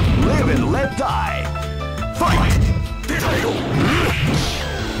 Live and let die. Fight!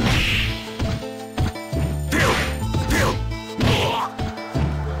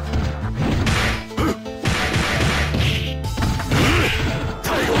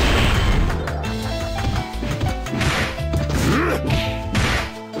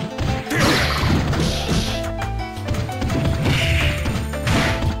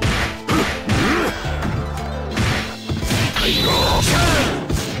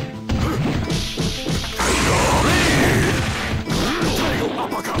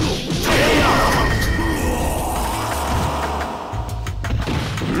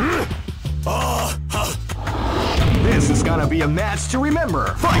 This is gonna be a match to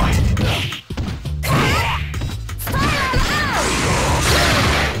remember. Fight!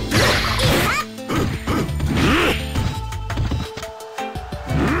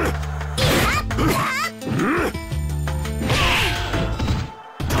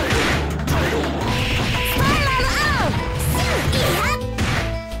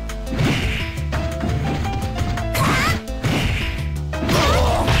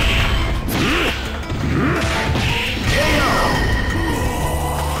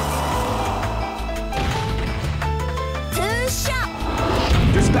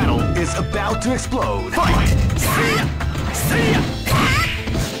 This battle is about to explode. Fight! See ya! See ya!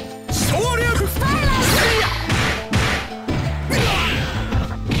 Shoryuken! See ya!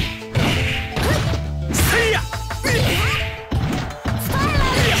 See ya!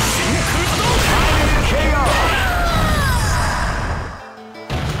 KO!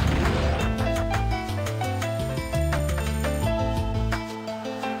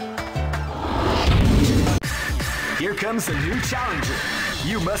 Here comes a new challenger.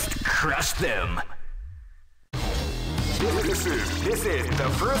 You must crush them. This is the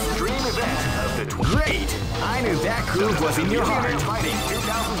first dream event of the Great! I knew that groove was in your heart. Fighting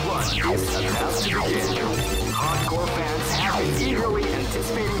 2001 is about to begin. Hardcore fans have been eagerly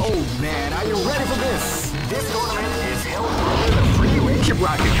anticipating. Oh man, are you ready for this? This tournament is held under the free range. Keep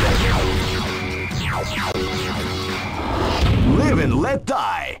rocking, baby. Live and let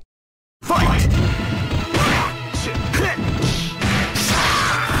die. Fight!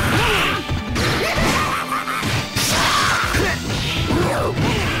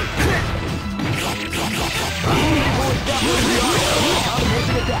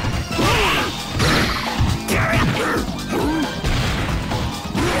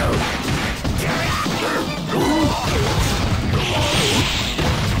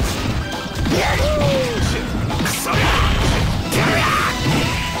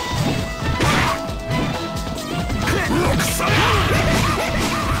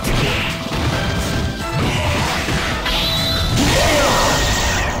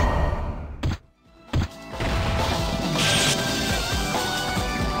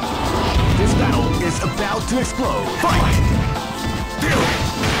 is about to explode. Fight!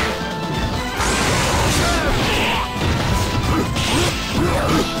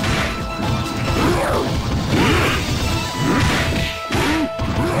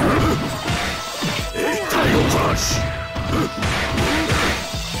 Title Crush!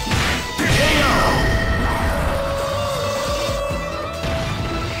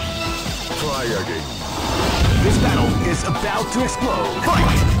 Try again. This battle is about to explode.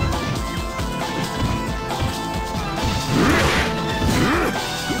 Fight!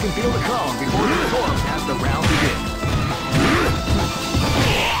 You can feel the calm before the storm as the round begins.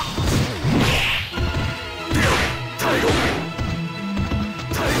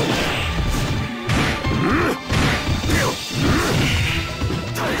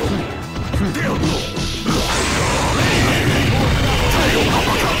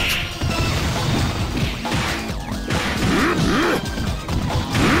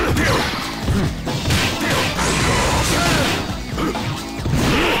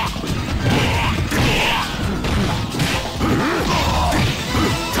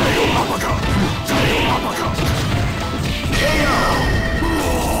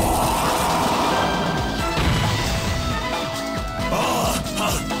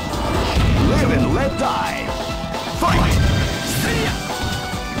 Live and let die. Fight!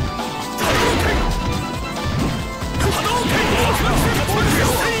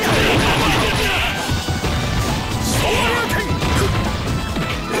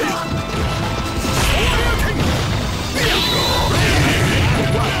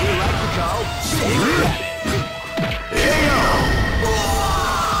 What we like to call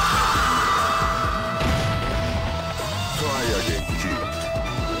Try again, Kid.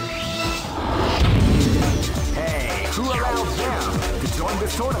 Hey, who allowed them to join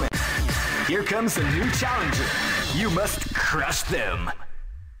this tournament? Here comes a new challenger. You must crush them.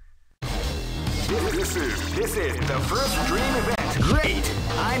 This is the first dream event. Great!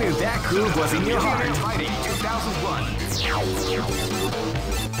 I knew that groove was in your heart. Fighting 2001.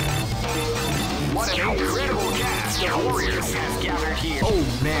 What an incredible cast of warriors has gathered here. Oh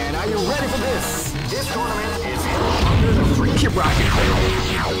man, are you ready for this? This tournament is held under the free. Keep rocking.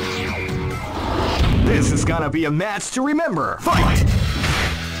 This is gonna be a match to remember. Fight!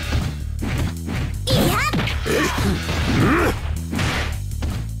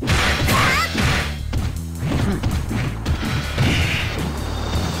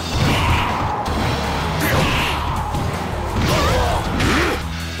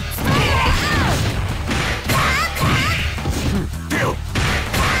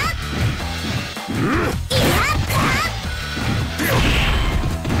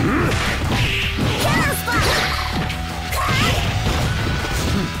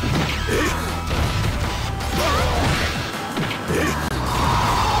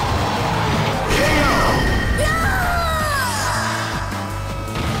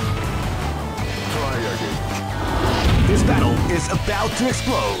 This battle is about to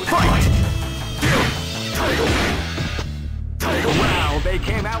explode. Fight! Wow, they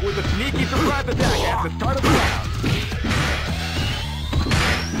came out with a sneaky surprise attack at the start of the round.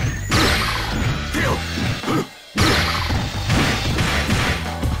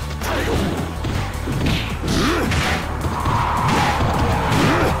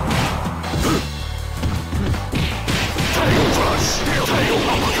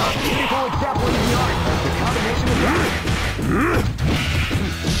 Beautiful example in the art of the combination of that.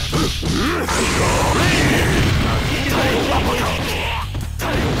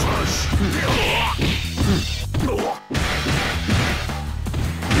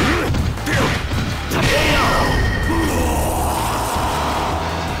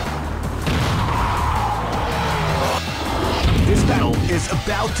 This battle is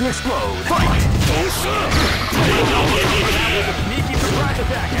about to explode. Fight! That was a sneaky surprise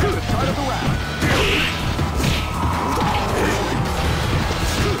attack at the start of the round.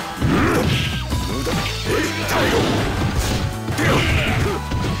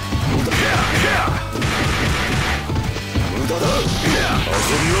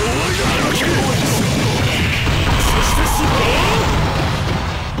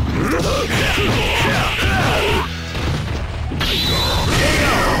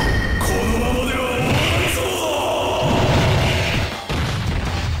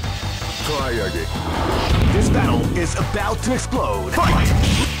 Try again. This battle is about to explode. Fight!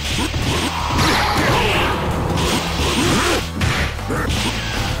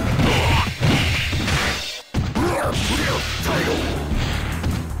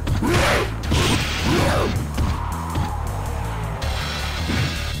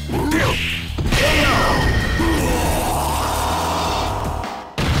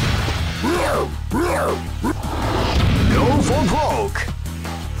 Go for broke.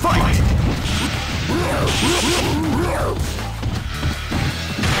 Fight!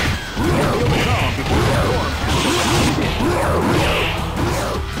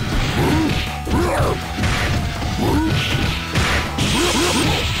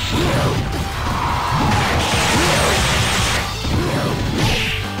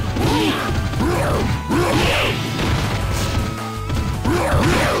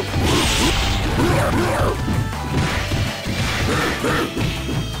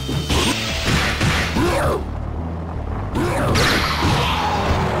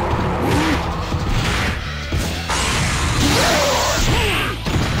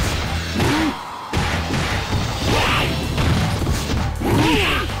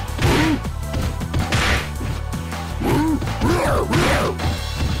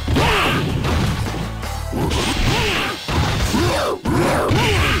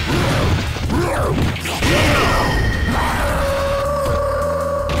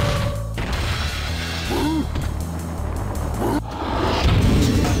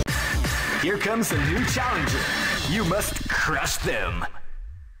 Here comes a new challenger. You must crush them.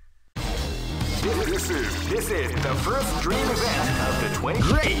 This is the first dream event of the 20.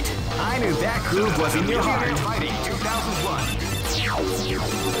 Great! I knew that groove was in your heart. Fighting 2001.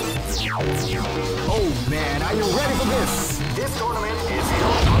 Oh man, are you ready for this? This tournament is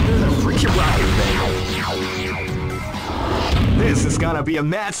held under the freaking rocket. This is gonna be a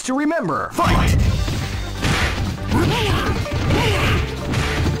match to remember. Fight!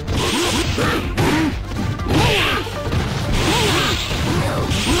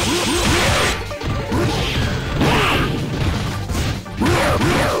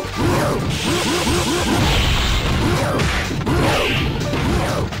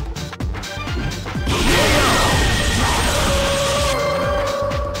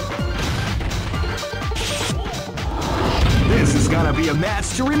 This is gonna be a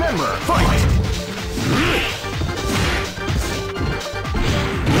match to remember. Fight!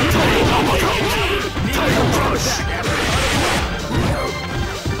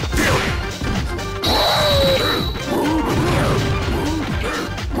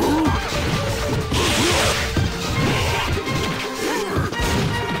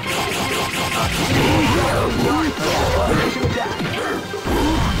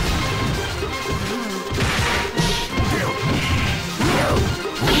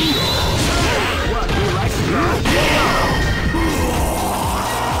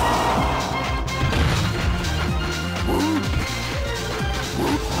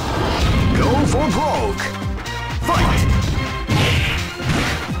 Go for broke. Fight!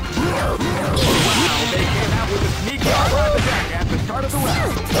 Wow, they came out with a sneaky hard attack at the start of the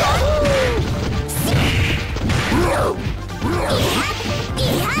round.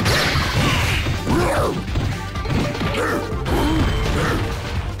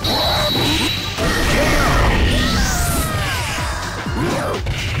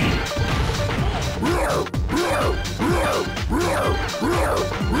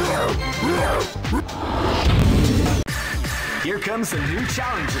 Here comes a new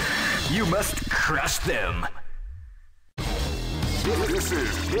challenger. You must crush them. This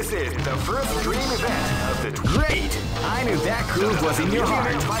is the first dream event of the. Great! I knew that groove was in your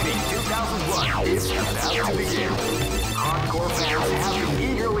heart. Fighting 2001 is about to begin. Hardcore fans have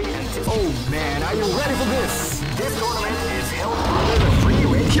been eagerly anticipating. Oh man, are you ready for this? This tournament is held under the free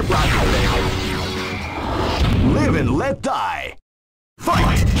range rocket. Live and let die.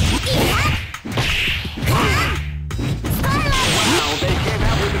 Fight! Wow, they came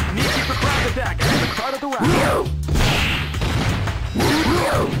out with a sneaky surprise attack at the start of the round.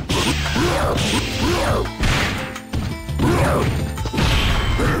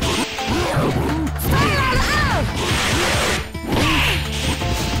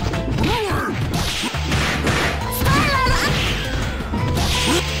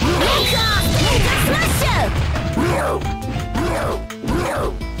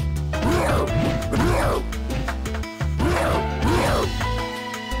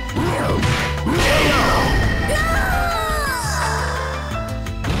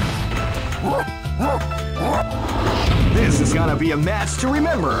 This is gonna be a match to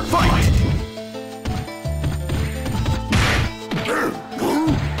remember. Fight!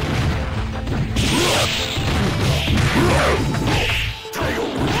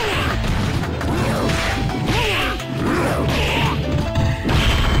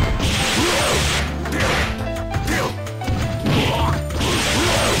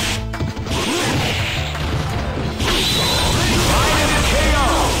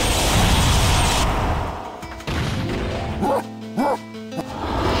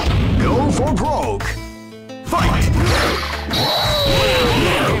 for broke. Fight!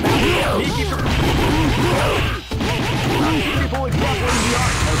 People exactly the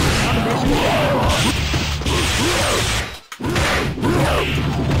art of the combination.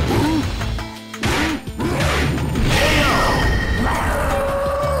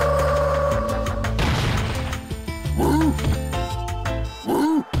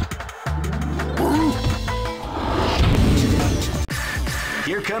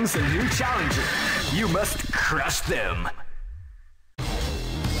 Here comes a new challenger. You must crush them.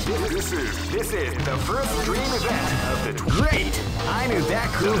 This is the first dream event of the Great! I knew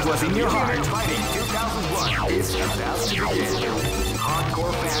that groove was in your heart. Fighting 2001 is about to begin.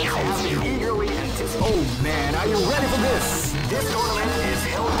 Hardcore fans have been eagerly anticipating. Oh man, are you ready for this? This tournament is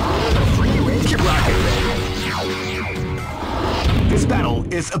held under the free range rocket. This battle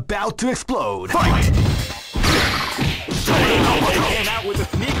is about to explode. Fight! Came out with a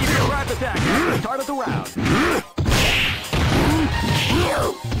sneaky surprise attack at the start of the round.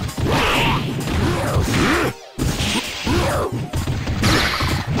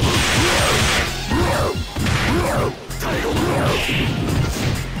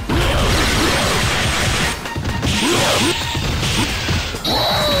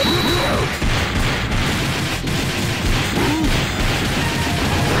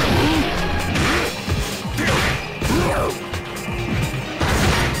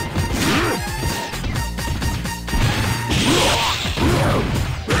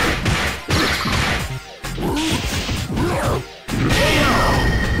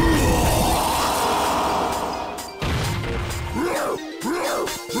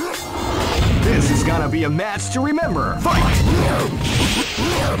 This is gonna be a match to remember. Fight! Now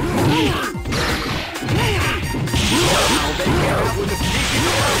they came out with a sneaky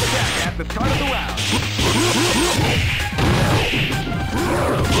surprise attack at the start of the round.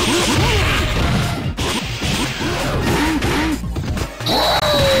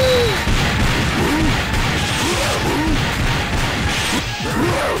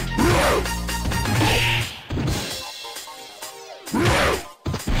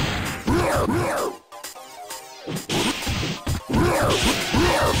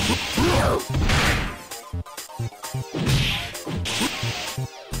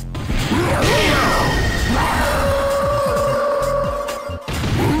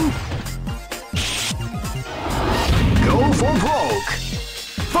 Go for broke!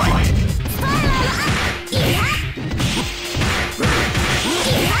 Fight!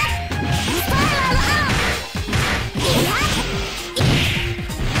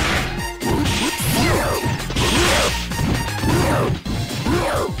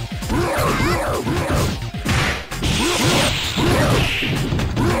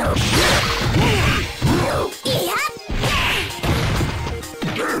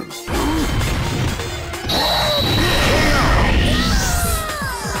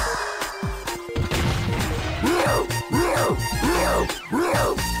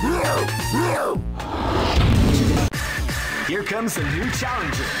 Here comes a new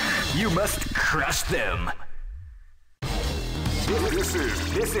challenger. You must crush them. This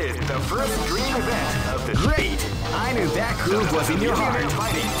is the first dream event of the Great! I knew that groove was in your heart.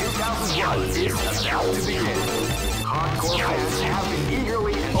 Fighting 2001 is about to begin. Hardcore fans have been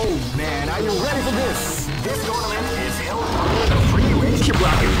eagerly. Oh man, are you ready for this? This tournament is held under the free range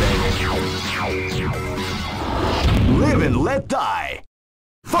rocket. Live and let die.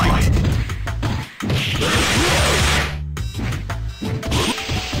 Fight!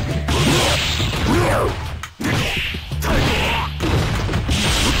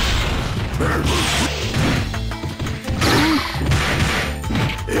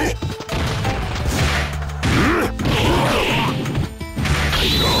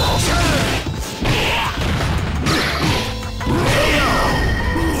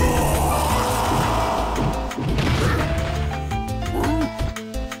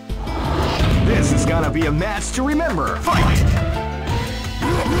 This is gonna be a match to remember. Fight!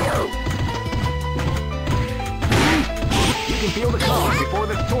 You can feel the calm before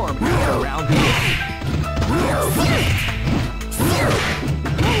the storm around here.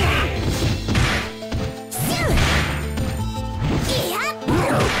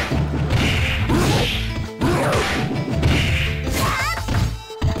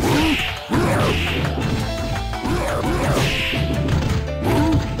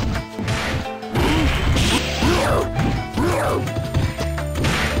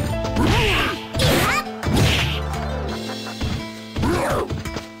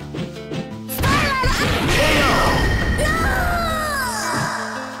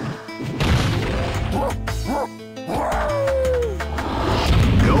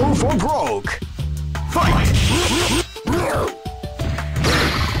 for broke. Fight!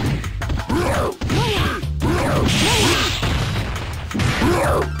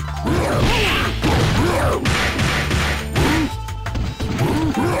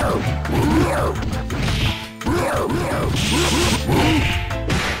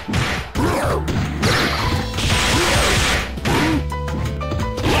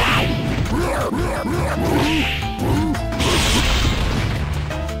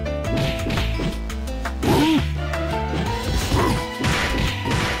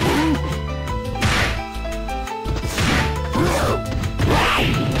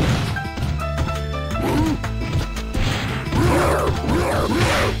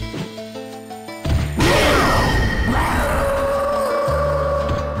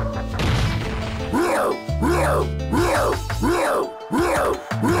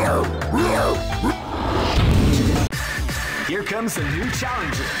 Here comes a new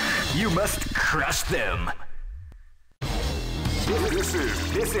challenger. You must crush them. This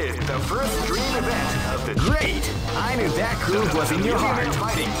is the first dream event of the great. I knew that groove was in your heart.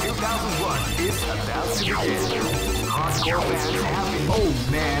 Fighting 2001 is about to begin. Hardcore fans have been. Oh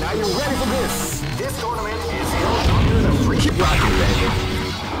man, are you ready for this? This tournament is held under the free. Keep rocking, baby.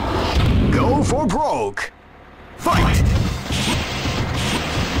 Go for broke. Fight!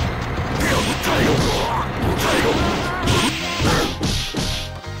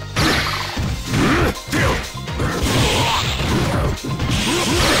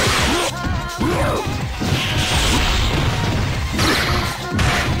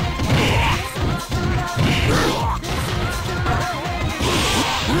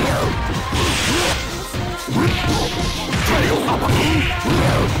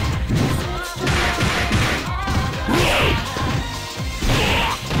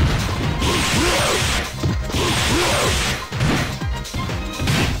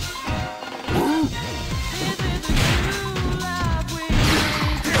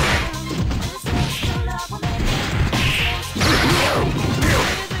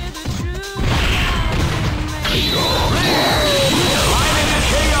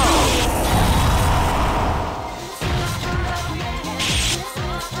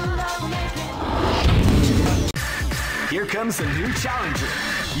 Here comes a new challenger.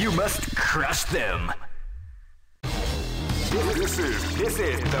 You must crush them. This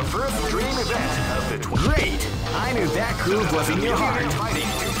is the first dream event of the great. I knew that groove was in your heart. Fighting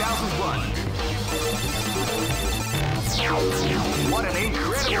 2001. What an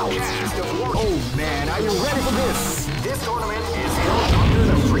incredible cast of warriors. Oh man, are you ready for this? This tournament is held under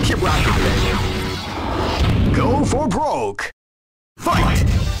the free. Keep rocking, baby. Go for broke. Fight!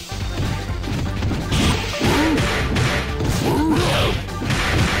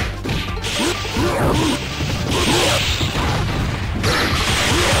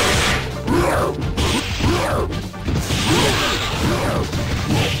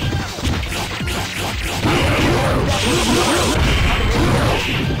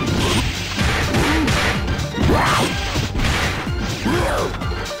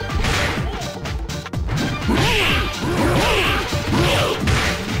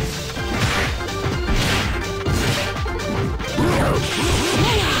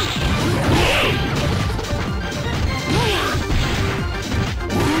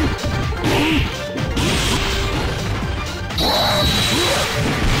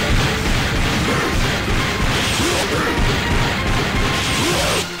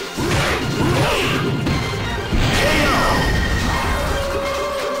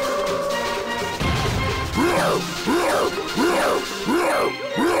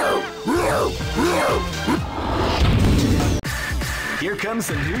 Here comes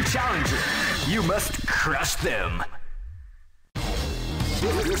a new challenger. You must crush them.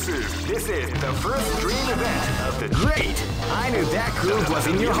 This is the first dream event of the great. I knew that groove was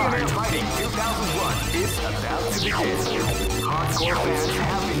in your heart. Fighting 2001 is about to begin. Hardcore fans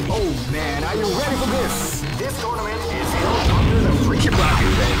have been. Oh man, are you ready for this? This tournament is held under the free. Keep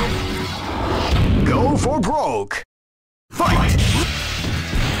rocking, baby. Go for broke. Fight!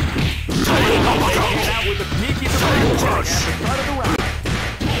 Out with the sneaky surprise at the start of the round.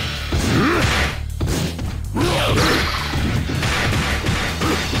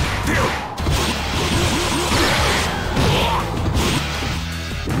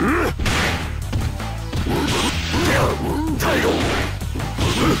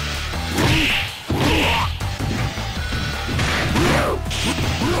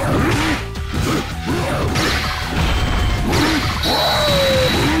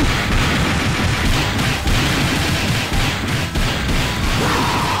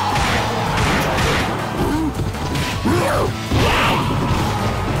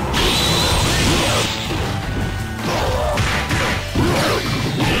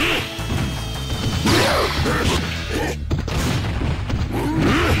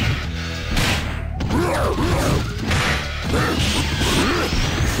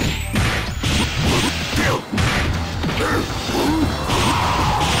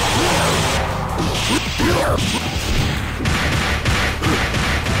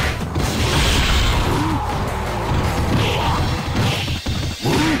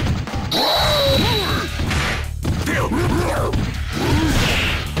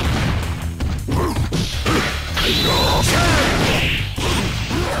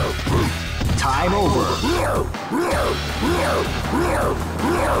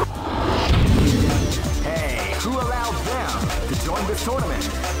 Hey, who allowed them to join this tournament?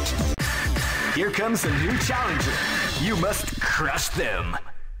 Here comes a new challenger. You must crush them.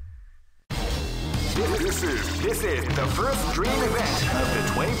 This is the first dream event of the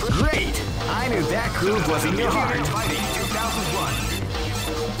 21st. Great! I knew that groove was in your heart. Fighting 2001.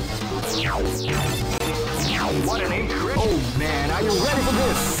 What an incredible! Oh man, are you ready for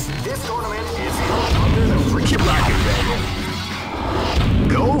this? This tournament is held under the free. Keep rocking, baby.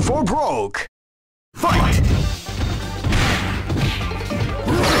 Go for broke. Fight!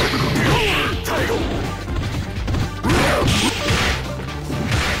 Title.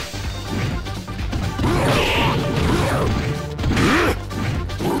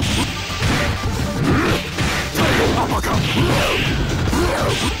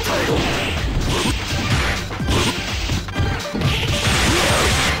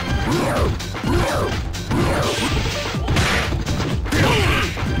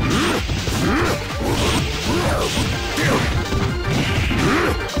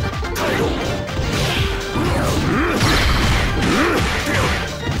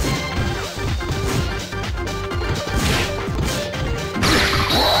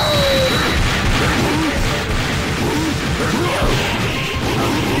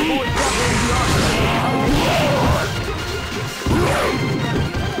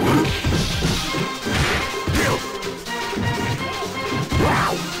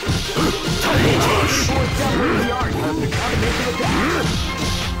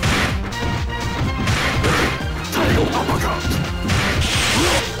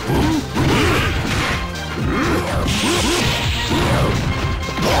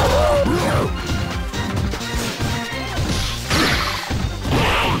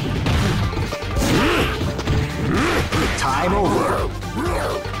 Time over.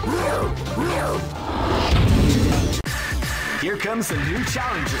 Here comes a new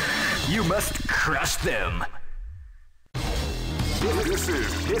challenger. You must crush them. This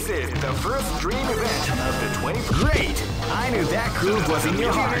is the first dream event of the 20th. Great! I knew that groove was in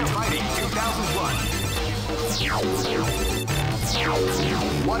your heart. Fighting 2001.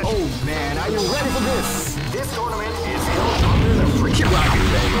 What? Oh man, are you ready for this? This tournament is held under the free. Keep rocking,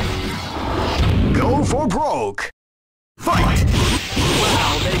 baby. Go for broke. Fight!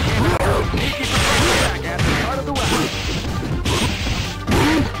 Wow, they came out sneaky back at the start of the round.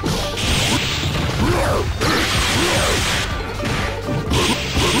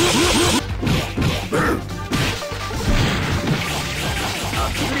 A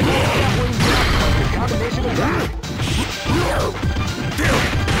beautiful halfway jump of the combination attack.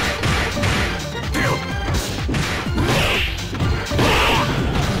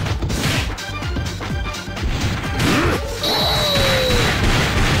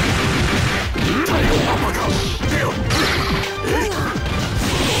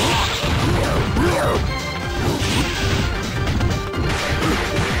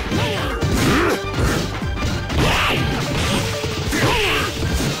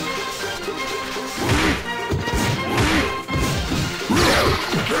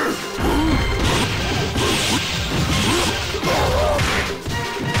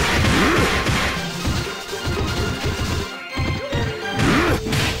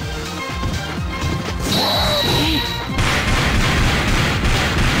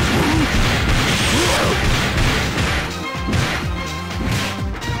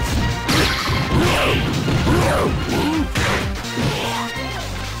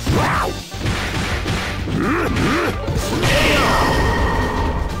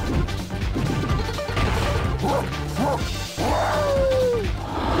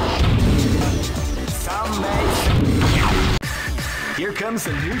 Here comes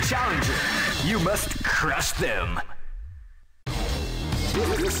a new challenger. You must crush them.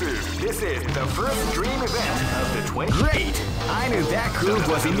 This is the first dream event of the 20th. Great! I knew that groove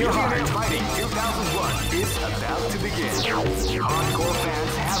was in your heart. Fighting 2001 is about to begin. Hardcore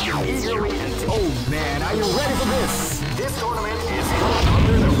fans have been eagerly anticipating. Oh man, are you ready for this? This tournament is held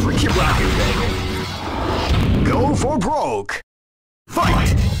under the free. Keep rocking, baby. Go for broke.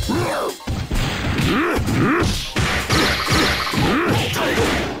 Fight! A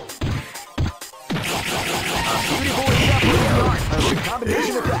beautiful example of the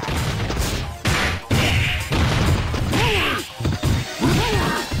combination attack.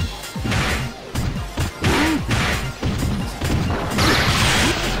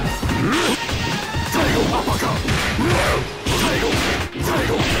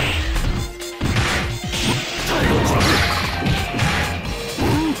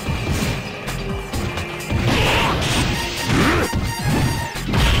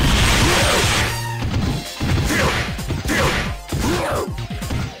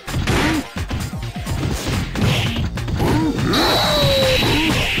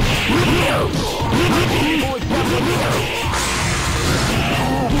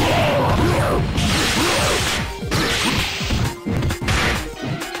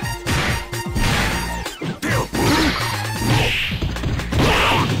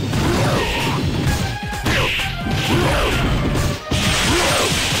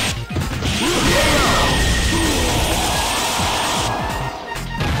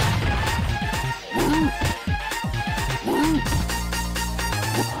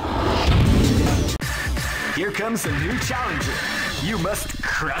 comes a new challenger. You must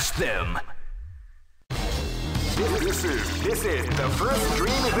crush them. This is the first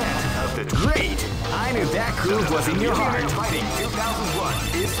dream event of the Great! I knew that groove was in your heart. Fighting 2001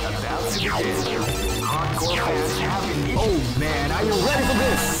 is about to begin. Hardcore fans have been... Oh man, are you ready for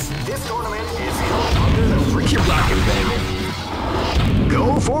this? This tournament is held under the free... Keep rocking, baby.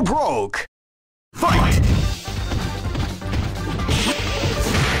 Go for broke. Fight!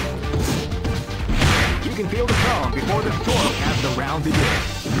 You can feel the calm before the storm as the round begins.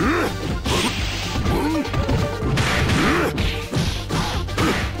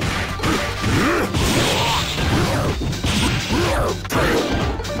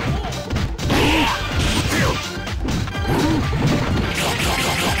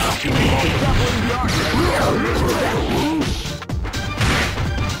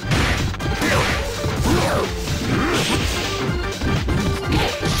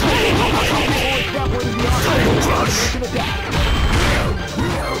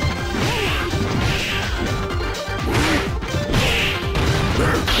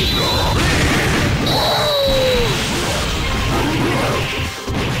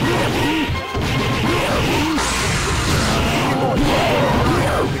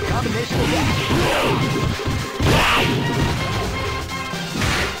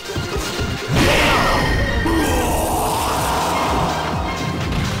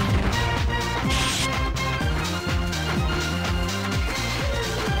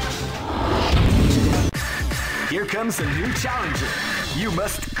 Here comes a new challenger. You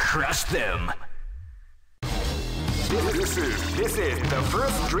must crush them. This is the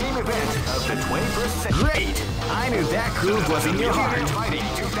first dream event of the 21st century. Great! I knew that groove was in your heart. Fighting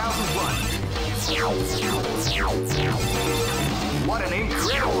 2001. What an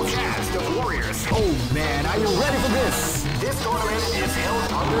incredible cast of warriors. Oh man, are you ready for this? This tournament is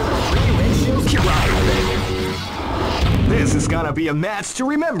held under the free ratio. Keep rocking, baby. This is gonna be a match to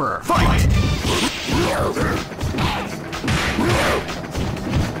remember. Fight!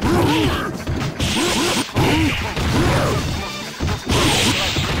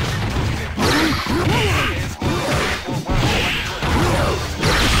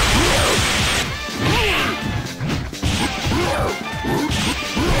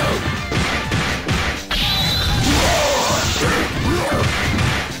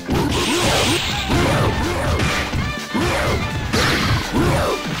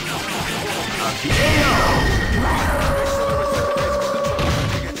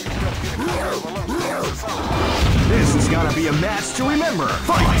 This is gonna be a match to remember.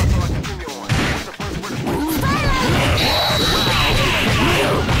 Fight!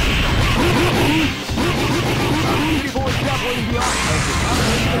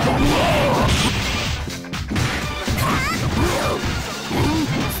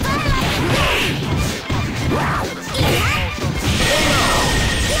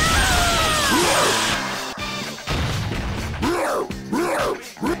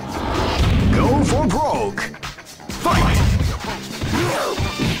 Go for broke. Fight!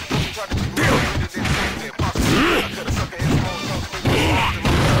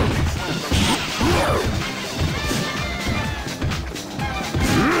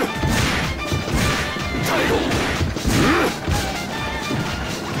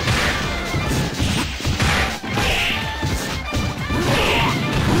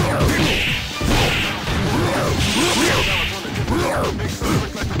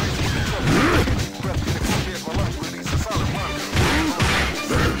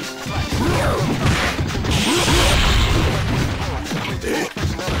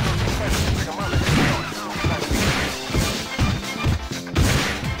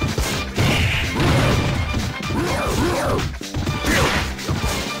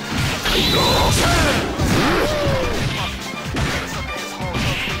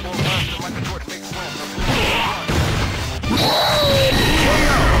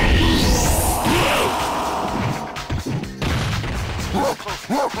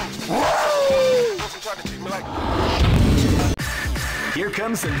 Here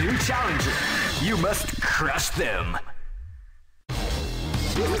comes a new challenger. You must crush them.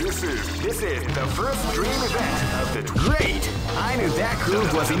 This is the first dream event of the Great! I knew that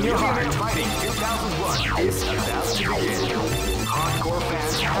groove was in your heart. Fighting 2001 is about to begin. Hardcore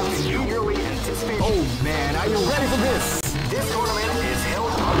fans have been eagerly anticipating. Oh man, are you ready for this? This tournament is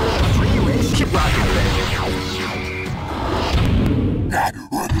held under the free ratio. Keep rocking, baby.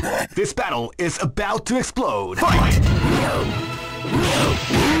 This battle is about to explode. Fight!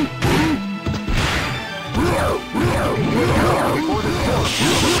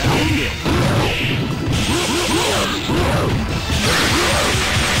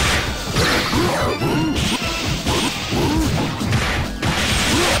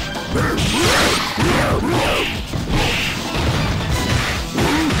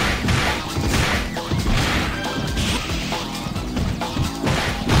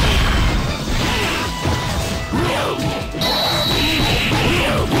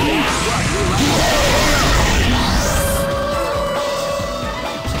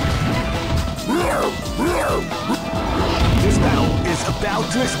 This battle is about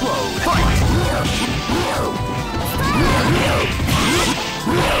to explode. Fight!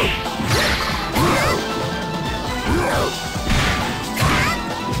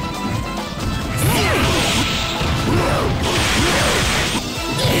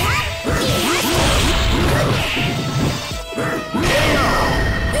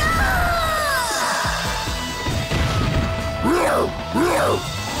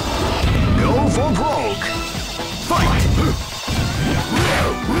 Go for broke! Fight!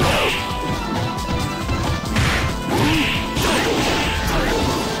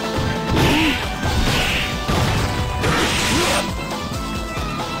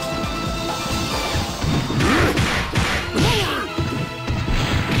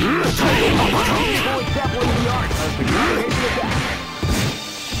 Exampling the art of the combination attack.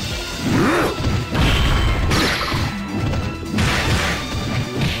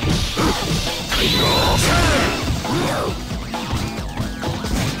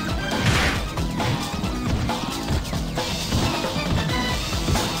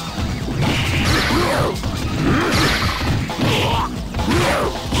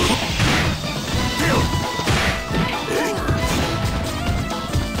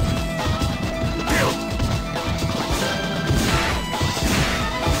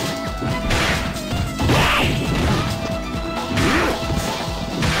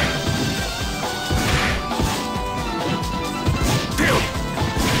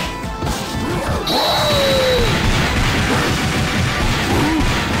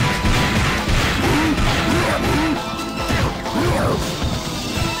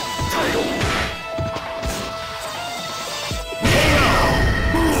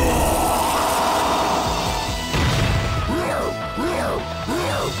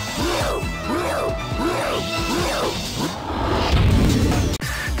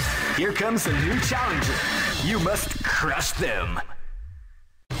 Here comes a new challenger. You must crush them.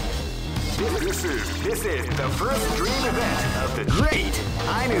 This is the first dream event of the great.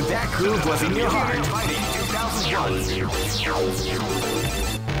 I knew that groove was in your heart. Fighting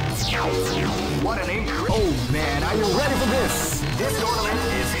 2001. What an incredible! Oh man, are you ready for this? This tournament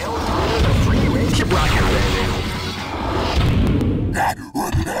is held under the free range. Keep rocking.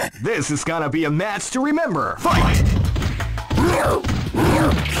 This is gonna be a match to remember. Fight!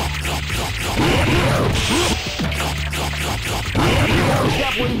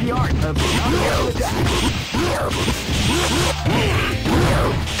 Exampling the art of the combination attack.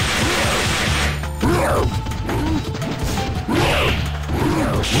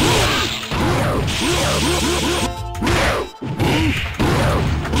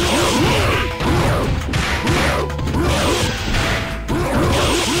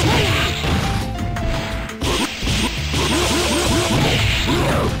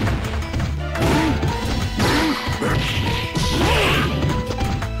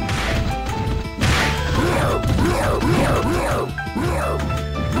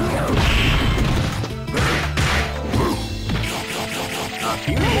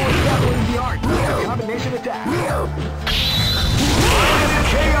 Here's more exampling the art of the combination attack.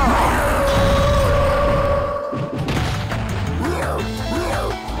 KO!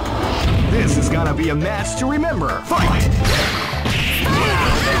 This is gonna be a match to remember. Fight!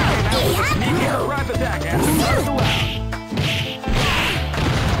 Sneaky surprise attack at the start of the round.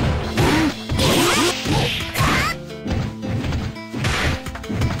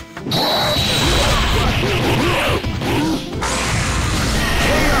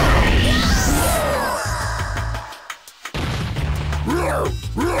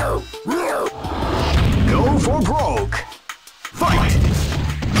 Go for broke. Fight!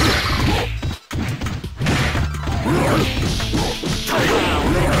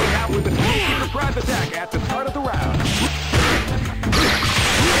 Out with the sneaky surprise attack at the start of the round.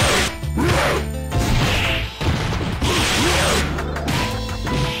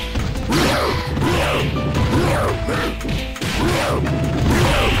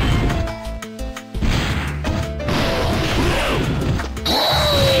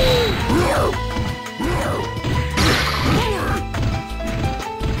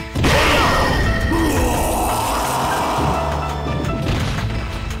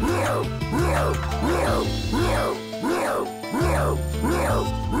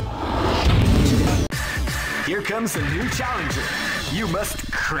 Here comes a new challenger. You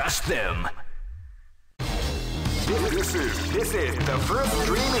must crush them. This is the first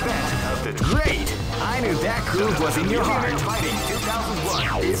dream event of the great. I knew that groove was in your heart. Fighting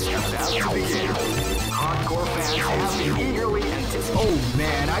 2001 is about to begin. Hardcore fans have been eagerly anticipating. Oh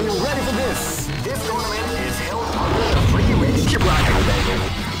man, are you ready for this? This tournament is held under the free range. Keep rocking.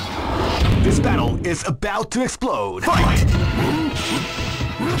 This battle is about to explode. Fight!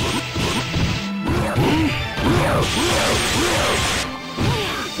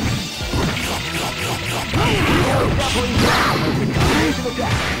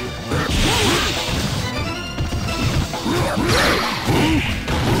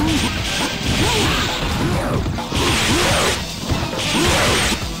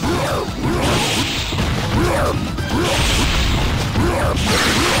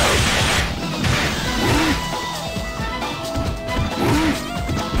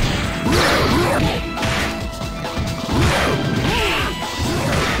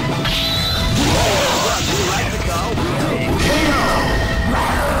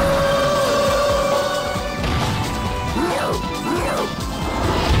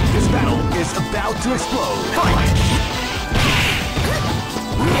 This battle is about to explode. Fight!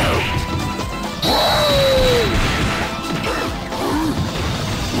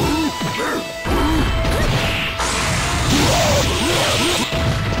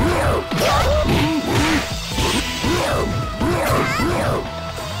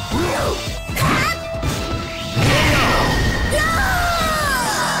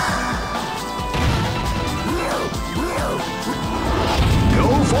 Go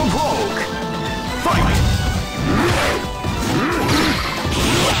for broke! Fight!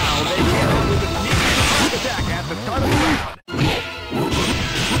 Wow, they came in with a sneaky attack at the start of the round.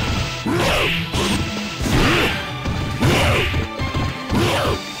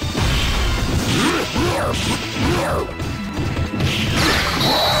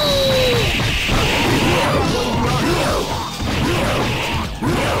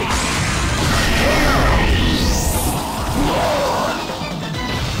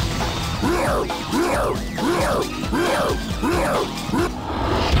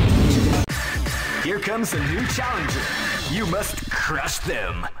 Here comes a new challenger. You must crush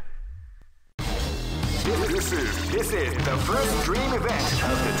them. This is the first dream event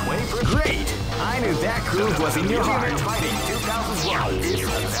of the 21st. Great! I knew that groove was in your heart. Fighting 2001 is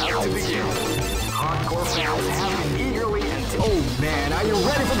about to begin. Hardcore fans have been eagerly anticipating. Oh man, are you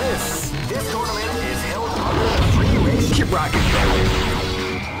ready for this? This tournament is held under the free race. Keep rocking.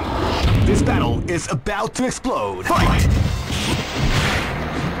 This battle is about to explode. Fight!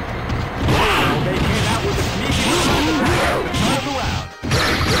 Wow, they came out with a sneaky move at the start of the round.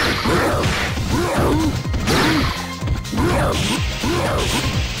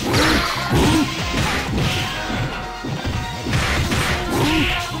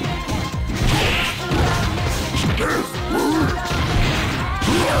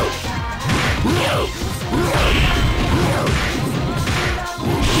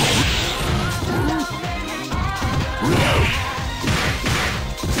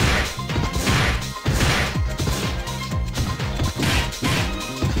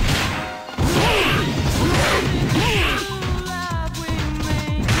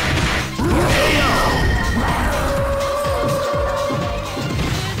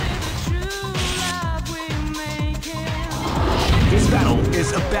 This battle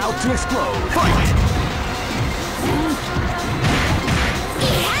is about to explode. Fight!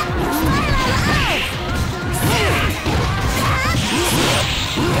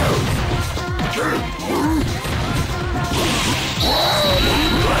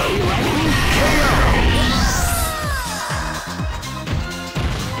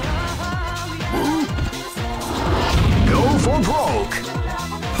 Go for broke!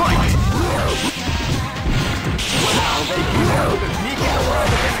 Fight! Wow, they came out with a sneak out of the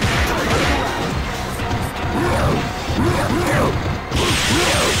back to the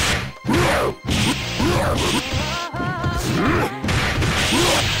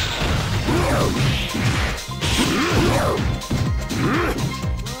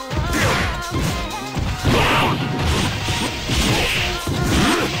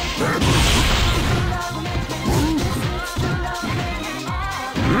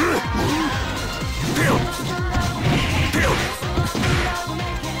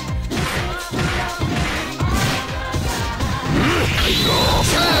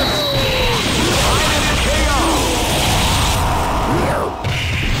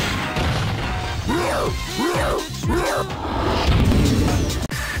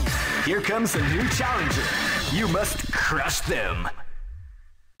Here comes a new challenger. You must crush them.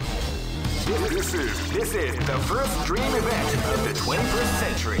 This is the first dream event of the 21st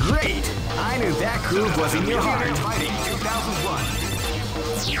century. Great! I knew that groove was in your heart. Fighting 2001.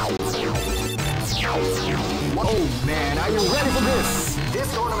 Oh man, are you ready for this?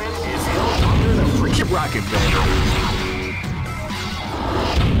 This tournament is held under the free. Keep rocking,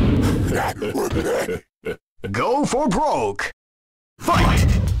 baby. Go for broke. Fight!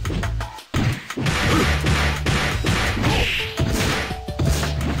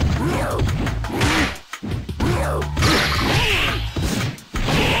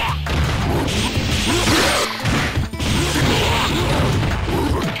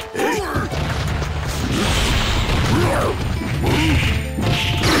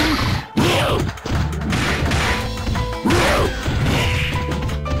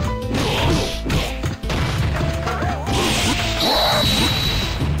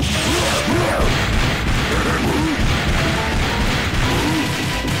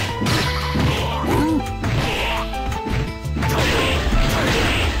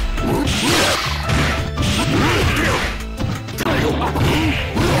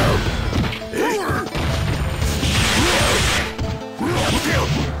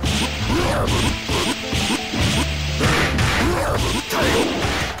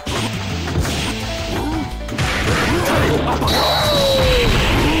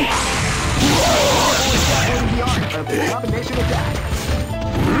 The combination attack.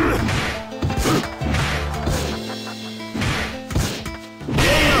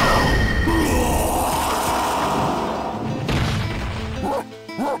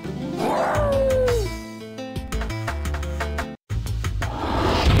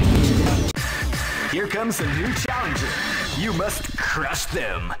 Here comes a new challenger. You must crush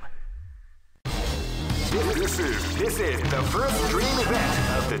them. This is the first dream event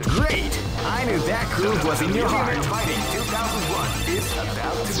of the great. I knew that groove was in your heart. Fighting 2001 is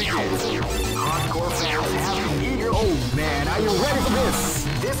about to begin. Hardcore fans have been eager. Oh man, are you ready for this?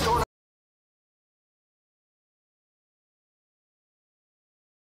 This tournament